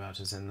talking about.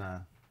 Is in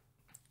there.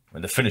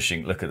 When the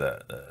finishing, look at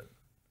that.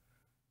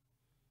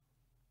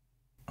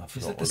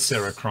 Is that the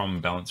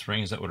Cerachrome balance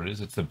ring? Is that what it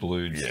is? It's the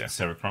blue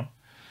Cerachrome.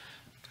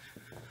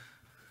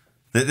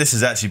 This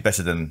is actually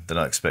better than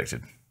I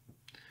expected.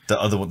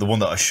 The one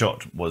that I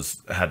shot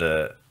was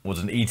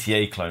an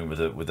ETA clone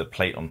with a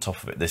plate on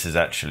top of it. This is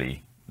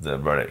actually the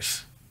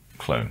Rolex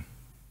clone,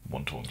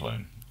 one-to-one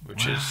clone,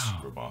 which is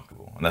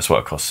remarkable, and that's why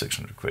it costs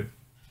 600 quid.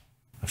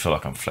 I feel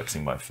like I'm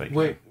flexing my fake.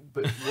 Wait,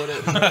 but but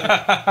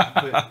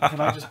can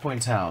I just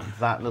point out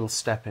that little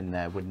step in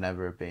there would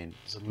never have been.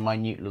 It's a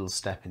minute little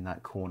step in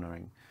that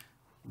cornering.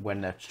 When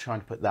they're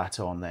trying to put that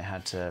on, they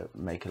had to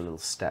make a little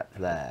step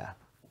there.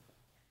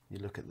 You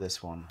look at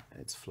this one;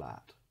 it's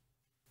flat.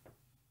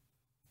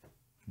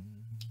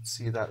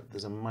 See that?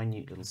 There's a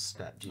minute little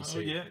step. Do you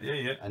see?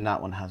 Yeah. And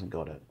that one hasn't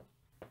got it.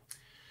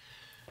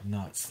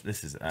 Nuts.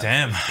 This is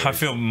Damn, crazy. I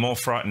feel more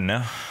frightened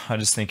now. I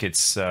just think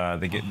it's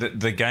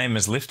the game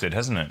has lifted,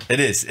 hasn't it? It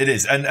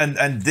is,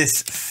 and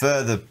this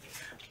further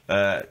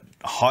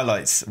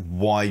highlights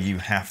why you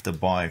have to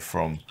buy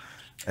from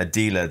a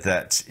dealer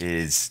that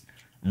is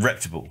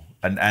reputable,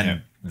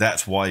 and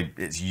that's why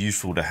it's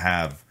useful to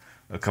have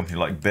a company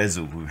like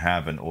Bezel who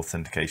have an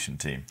authentication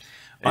team.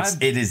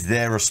 It is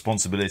their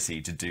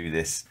responsibility to do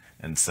this,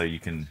 and so you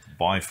can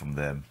buy from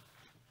them.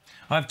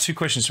 I have two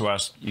questions to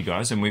ask you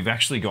guys, and we've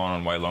actually gone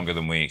on way longer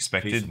than we Peace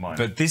expected. of mind.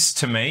 But this,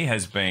 to me,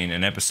 has been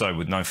an episode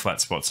with no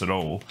flat spots at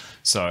all.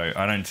 So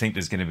I don't think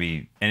there's going to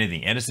be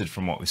anything edited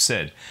from what we've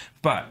said.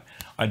 But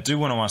I do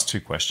want to ask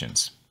two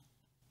questions.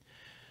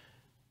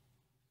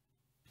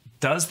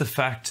 Does the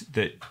fact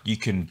that you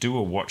can do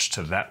a watch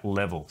to that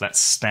level, that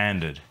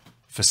standard,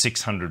 for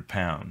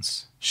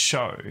 £600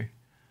 show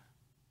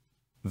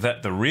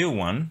that the real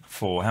one,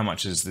 for how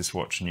much is this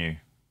watch new?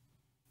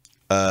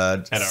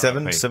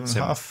 Seven RRP, and a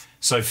half.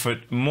 So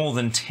for more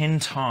than 10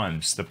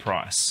 times the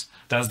price,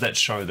 does that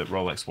show that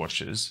Rolex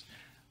watches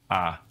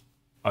are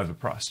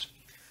overpriced?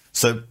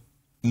 So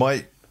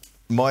my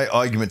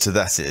argument to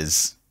that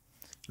is,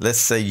 let's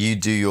say you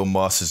do your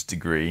master's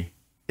degree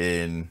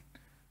in,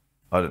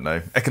 I don't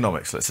know,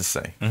 economics, let's just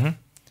say. Mm-hmm.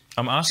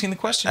 I'm asking the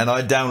question. And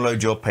I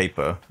download your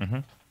paper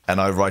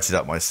and I write it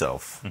out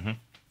myself.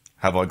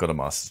 Have I got a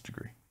master's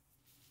degree?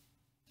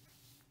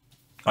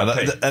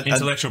 Okay,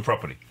 intellectual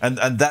property. And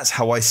that's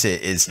how I see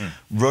it is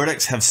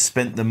Rolex have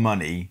spent the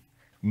money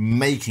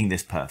making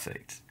this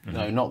perfect.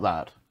 No, not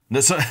that.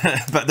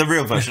 But the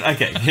real version,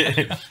 okay.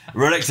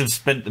 Rolex have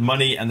spent the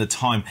money and the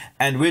time,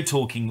 and we're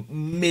talking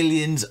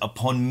millions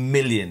upon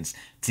millions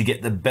to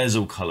get the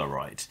bezel color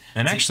right.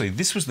 And actually,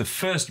 this was the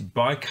first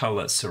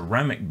bicolor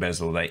ceramic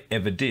bezel they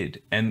ever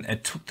did, and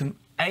it took them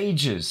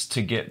ages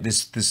to get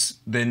this there's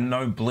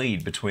no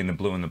bleed between the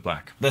blue and the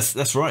black.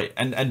 That's right.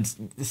 And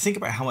think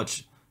about how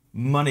much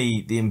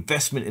money, the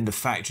investment in the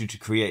factory to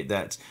create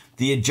that,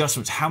 the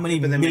adjustments, how many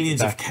millions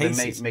of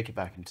cases. They make it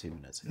back in 2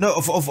 minutes. No,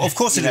 of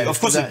course it is. Of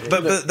course,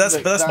 but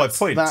that's my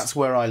point. That's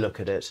where I look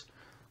at it.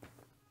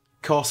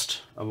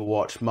 Cost of a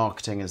watch,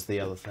 marketing is the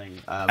other thing.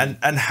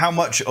 And how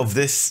much of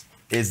this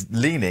is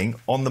leaning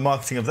on the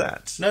marketing of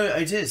that? No,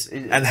 it is.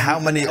 And how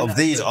many of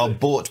these are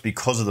bought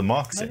because of the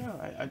marketing?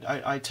 No,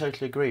 I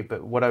totally agree.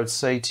 But what I would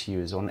say to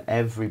you is on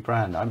every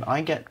brand, I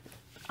get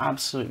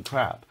absolute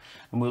crap.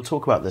 And we'll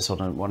talk about this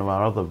on one of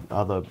our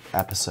other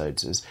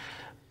episodes, is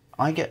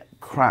I get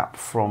crap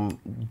from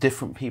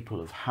different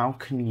people of how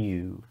can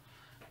you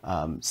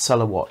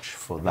sell a watch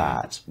for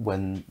that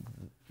when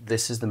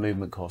this is the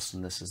movement cost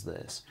and this is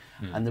this.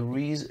 And the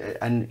reason,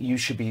 and you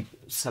should be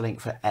selling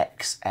for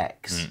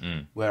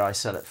XX, where I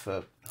sell it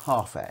for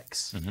half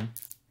X.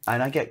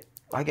 And I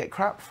get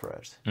crap for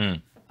it.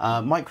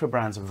 Micro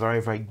brands are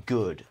very, very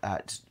good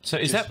at... So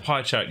is that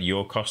pie chart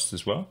your cost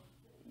as well?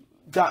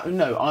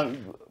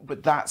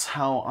 But that's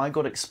how I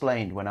got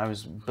explained when I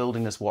was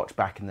building this watch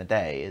back in the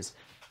day, is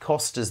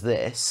cost is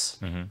this,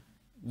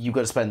 you've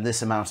got to spend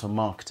this amount on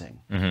marketing.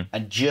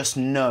 And just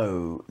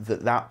know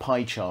that that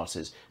pie chart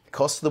is, the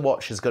cost of the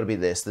watch has got to be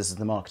this is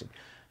the marketing.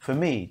 For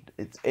me,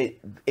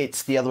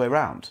 it's the other way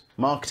around.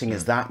 Marketing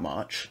is that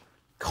much,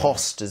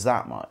 cost is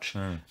that much,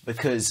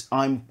 because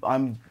I'm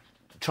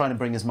trying to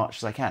bring as much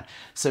as I can.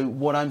 So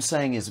what I'm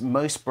saying is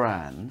most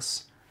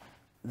brands,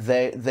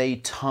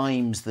 they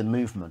times the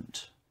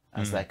movement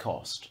as their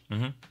cost.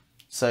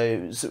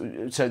 So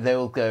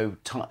they'll go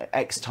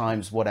X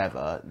times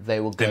whatever.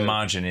 They will go. Their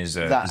margin is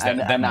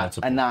that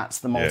multiple, and that's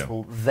the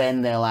multiple. Yeah.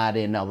 Then they'll add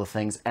in other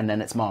things, and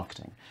then it's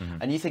marketing.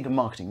 And you think of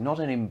marketing, not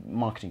only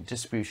marketing,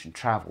 distribution,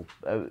 travel,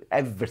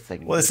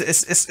 everything. Well,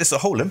 it's a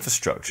whole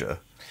infrastructure.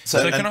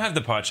 So can I have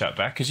the pie chart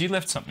back? Because you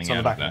left something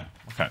out of that.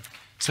 Okay.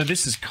 So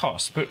this is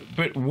cost,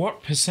 but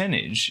what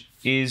percentage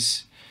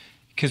is?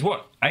 Because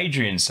what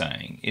Adrian's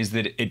saying is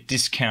that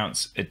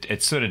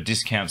it sort of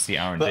discounts the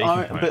R&D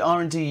component. But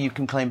R&D you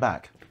can claim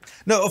back.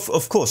 No,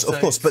 of course.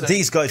 But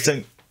these guys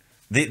don't.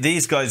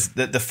 These guys,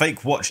 the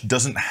fake watch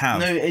doesn't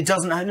have. No, it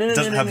doesn't have. No,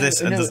 doesn't have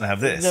this and doesn't have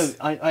this. No,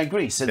 I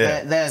agree. So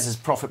theirs is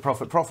profit.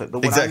 But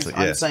what Exactly,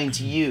 I'm saying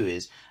to you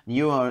is,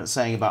 you are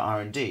saying about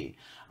R&D.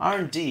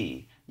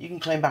 R&D, you can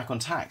claim back on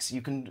tax.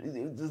 You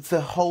can.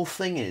 The whole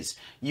thing is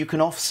you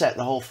can offset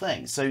the whole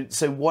thing. So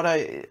what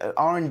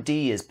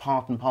R&D is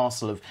part and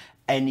parcel of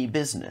any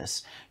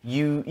business.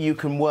 You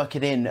can work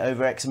it in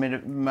over X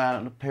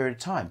amount of period of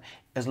time,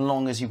 as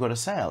long as you've got a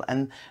sale.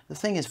 And the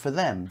thing is, for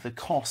them, the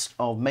cost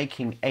of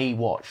making a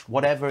watch,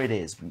 whatever it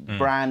is,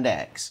 brand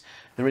X,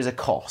 there is a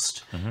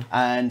cost.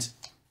 And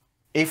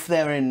if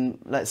they're in,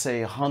 let's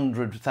say,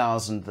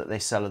 100,000 that they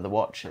sell of the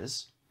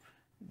watches,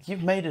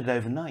 you've made it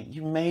overnight.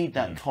 You made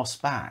that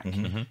cost back.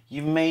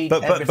 You've made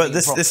but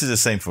this is the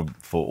same for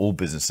all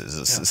businesses.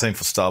 It's the same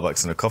for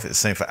Starbucks and a coffee. It's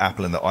the same for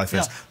Apple and the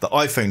iPhones. The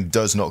iPhone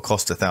does not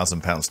cost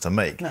 £1,000 to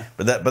make. No.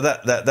 But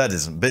that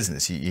isn't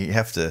business. You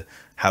have to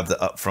have the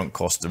upfront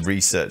cost of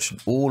research,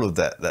 and all of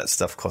that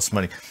stuff costs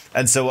money.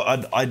 And so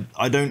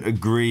I don't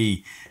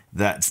agree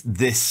that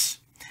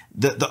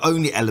the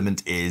only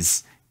element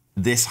is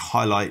this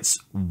highlights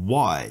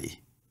why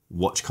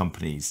watch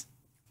companies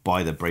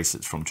buy their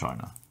bracelets from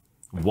China.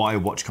 Why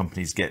watch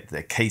companies get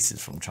their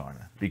cases from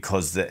China,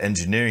 because the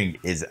engineering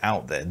is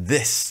out there.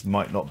 This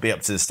might not be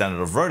up to the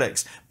standard of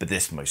Rolex, but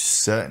this most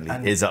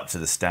certainly is up to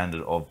the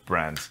standard of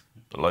brands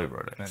below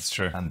Rolex. That's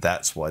true. And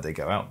that's why they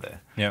go out there.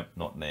 Yep.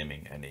 Not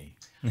naming any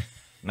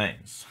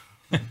names.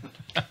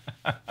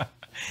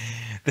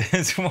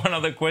 There's one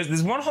other question.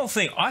 There's one whole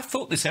thing. I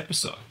thought this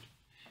episode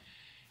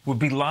would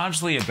be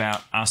largely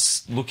about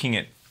us looking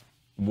at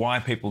why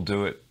people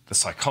do it, the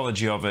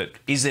psychology of it.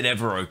 Is it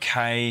ever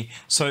okay?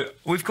 So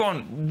we've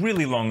gone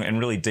really long and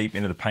really deep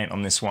into the paint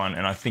on this one,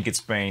 and I think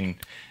it's been,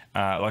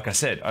 like I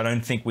said, I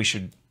don't think we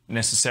should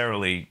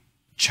necessarily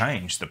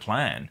change the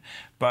plan.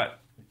 But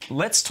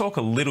let's talk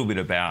a little bit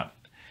about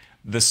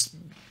this,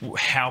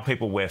 how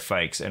people wear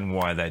fakes and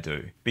why they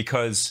do.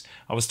 Because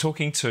I was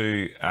talking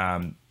to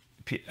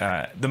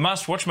the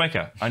masked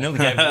watchmaker. I nearly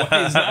gave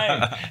away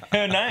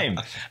her name.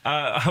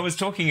 I was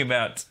talking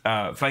about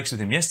fakes with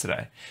him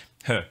yesterday.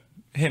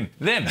 Them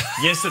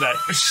yesterday.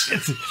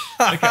 Shit.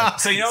 Okay,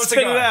 so you know it's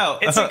Spit a guy. it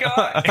out. It's a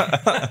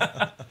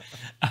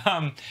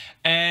guy.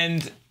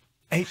 And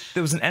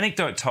there was an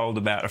anecdote told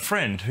about a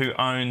friend who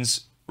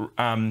owns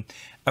a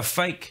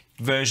fake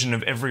version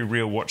of every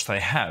real watch they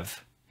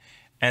have,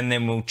 and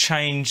then will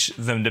change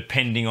them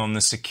depending on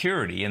the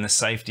security and the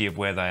safety of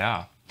where they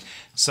are.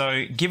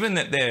 So given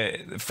that their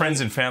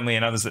friends and family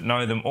and others that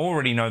know them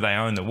already know they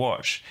own the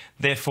watch,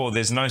 therefore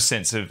there's no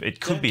sense of it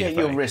could be a fake.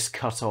 Get your wrist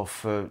cut off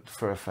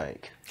for a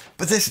fake.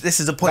 But this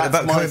is the point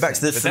about coming back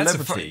to the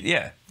celebrity.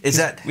 Is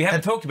that we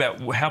haven't talked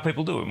about how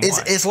people do it and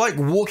why. It's like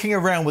walking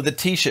around with a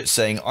T-shirt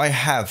saying, I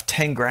have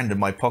 10 grand in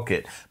my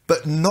pocket,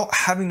 but not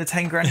having the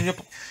 10 grand in your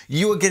pocket.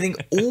 You are getting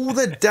all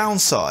the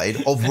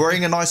downside of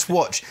wearing a nice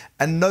watch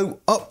and no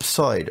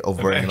upside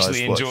of wearing a nice watch.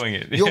 Actually enjoying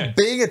it. You're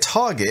being a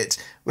target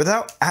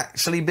without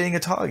actually being a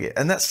target.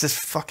 And that's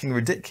just fucking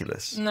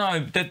ridiculous.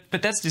 No,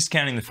 but that's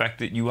discounting the fact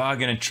that you are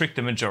going to trick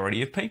the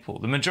majority of people.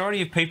 The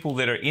majority of people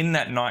that are in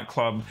that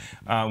nightclub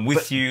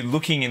with you,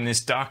 looking in this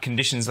dark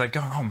conditions, like,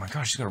 going, oh my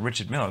gosh, she's got a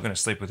Richard Mille, I'm going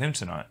to sleep with him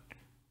tonight.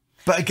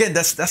 But again,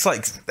 that's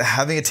like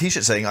having a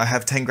T-shirt saying, I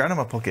have 10 grand in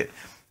my pocket.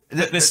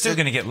 They're still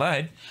going to get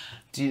laid.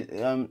 Do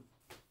you,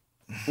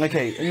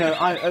 okay, no,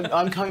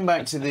 I'm coming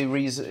back to the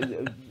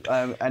reason,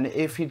 and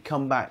if he'd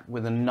come back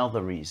with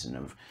another reason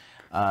of,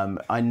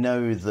 I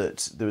know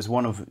that there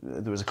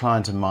was a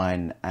client of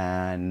mine,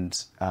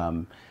 and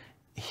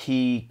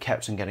he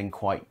kept on getting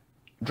quite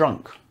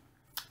drunk,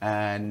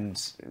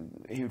 and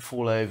he would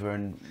fall over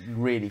and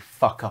really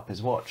fuck up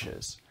his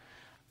watches.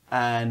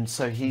 And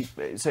so he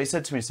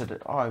said to me,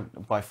 oh, I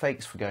buy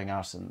fakes for going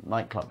out and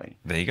night clubbing.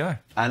 There you go.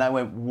 And I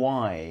went,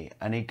 why?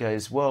 And he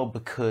goes, well,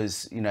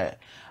 because, you know,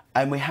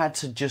 and we had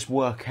to just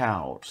work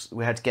out,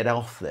 we had to get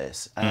off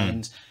this.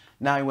 And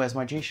now he wears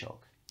my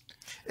G-Shock.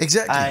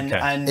 Exactly.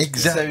 And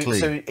exactly.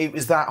 So it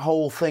was that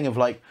whole thing of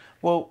like,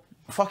 well,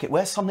 fuck it,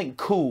 wear something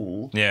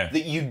cool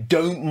that you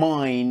don't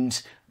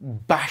mind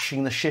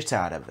bashing the shit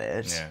out of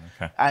it,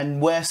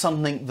 and wear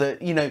something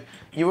that, you know,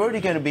 you're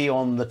already going to be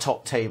on the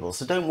top table,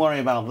 so don't worry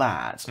about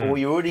that, or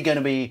you're already going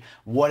to be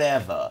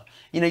whatever.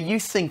 You know, you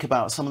think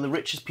about some of the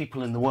richest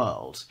people in the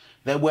world,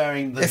 they're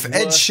wearing the if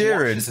Ed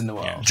watches in the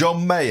world. Sheeran,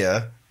 John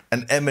Mayer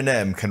and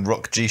Eminem can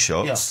rock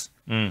G-Shocks,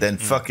 then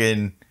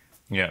fucking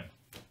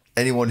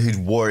anyone who's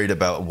worried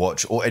about a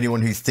watch, or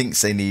anyone who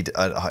thinks they need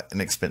an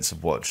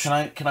expensive watch.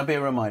 Can I be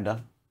a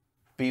reminder?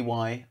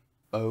 BYOI.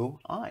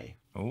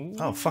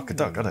 Oh, fuck a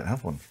duck! I don't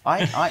have one.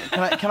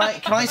 Can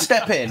I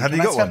step in? Have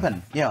you got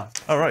one? Yeah.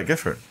 All right, go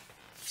for it.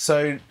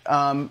 So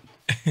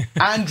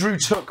Andrew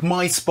took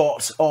my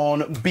spot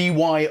on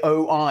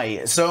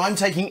BYOI, so I'm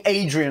taking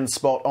Adrian's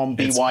spot on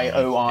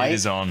BYOI. It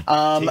is on.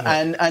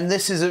 And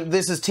this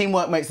is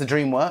teamwork makes the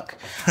dream work.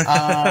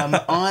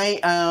 I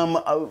am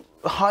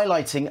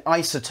highlighting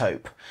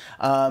Isotope.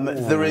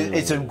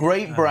 It's a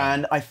great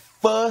brand. I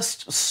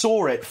first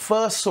saw it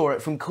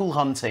from Cool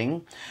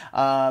Hunting.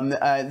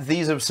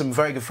 These are some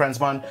very good friends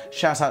of mine.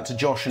 Shout out to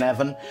Josh and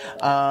Evan.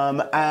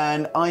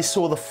 And I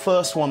saw the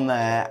first one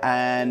there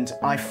and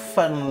I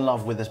fell in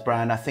love with this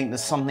brand. I think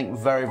there's something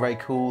very, very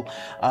cool.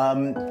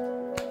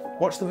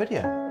 Watch the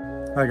video.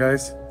 Hi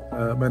guys,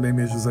 my name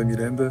is José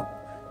Miranda.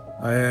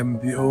 I am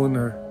the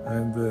owner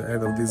and the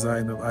head of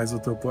design of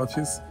Isotope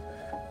watches.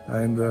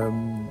 And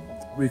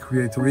we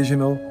create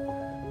original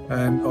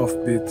and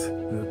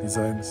offbeat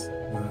designs.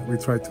 We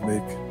try to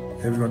make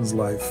everyone's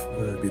life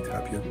a bit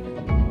happier.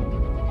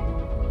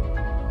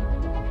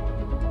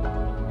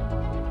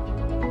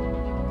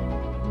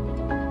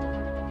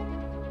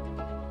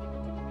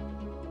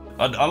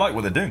 I like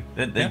what they're doing.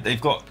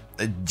 They've got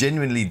a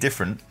genuinely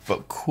different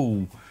but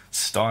cool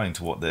styling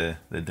to what they're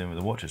doing with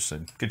the watches. So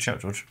good shout,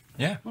 George.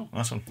 Yeah.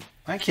 Nice one.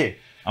 Thank you.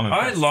 I'm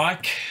I impressed.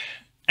 like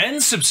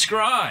and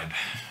subscribe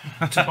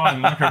to buying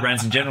micro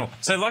brands in general.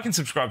 So like and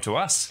subscribe to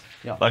us.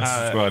 Yeah. Like,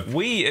 subscribe.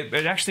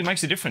 It actually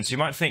makes a difference. You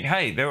might think,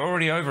 hey, they're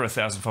already over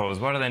 1,000 followers.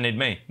 Why do they need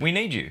me? We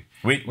need you.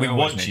 We always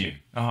want need you.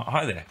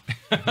 Hi there.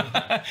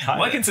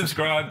 Like and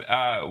subscribe.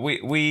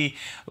 We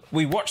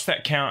watch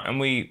that count and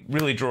we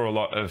really draw a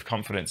lot of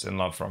confidence and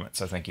love from it.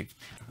 So thank you.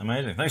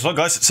 Amazing. Thanks a lot,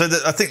 guys. So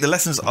I think the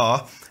lessons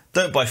are: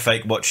 don't buy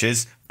fake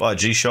watches. Buy a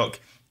G-Shock.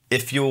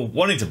 If you're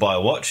wanting to buy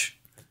a watch,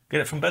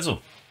 get it from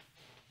Bezel.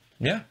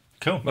 Yeah.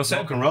 Cool. Well said.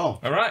 Rock and roll.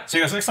 All right. See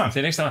you guys next time. See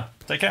you next time.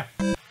 Take care.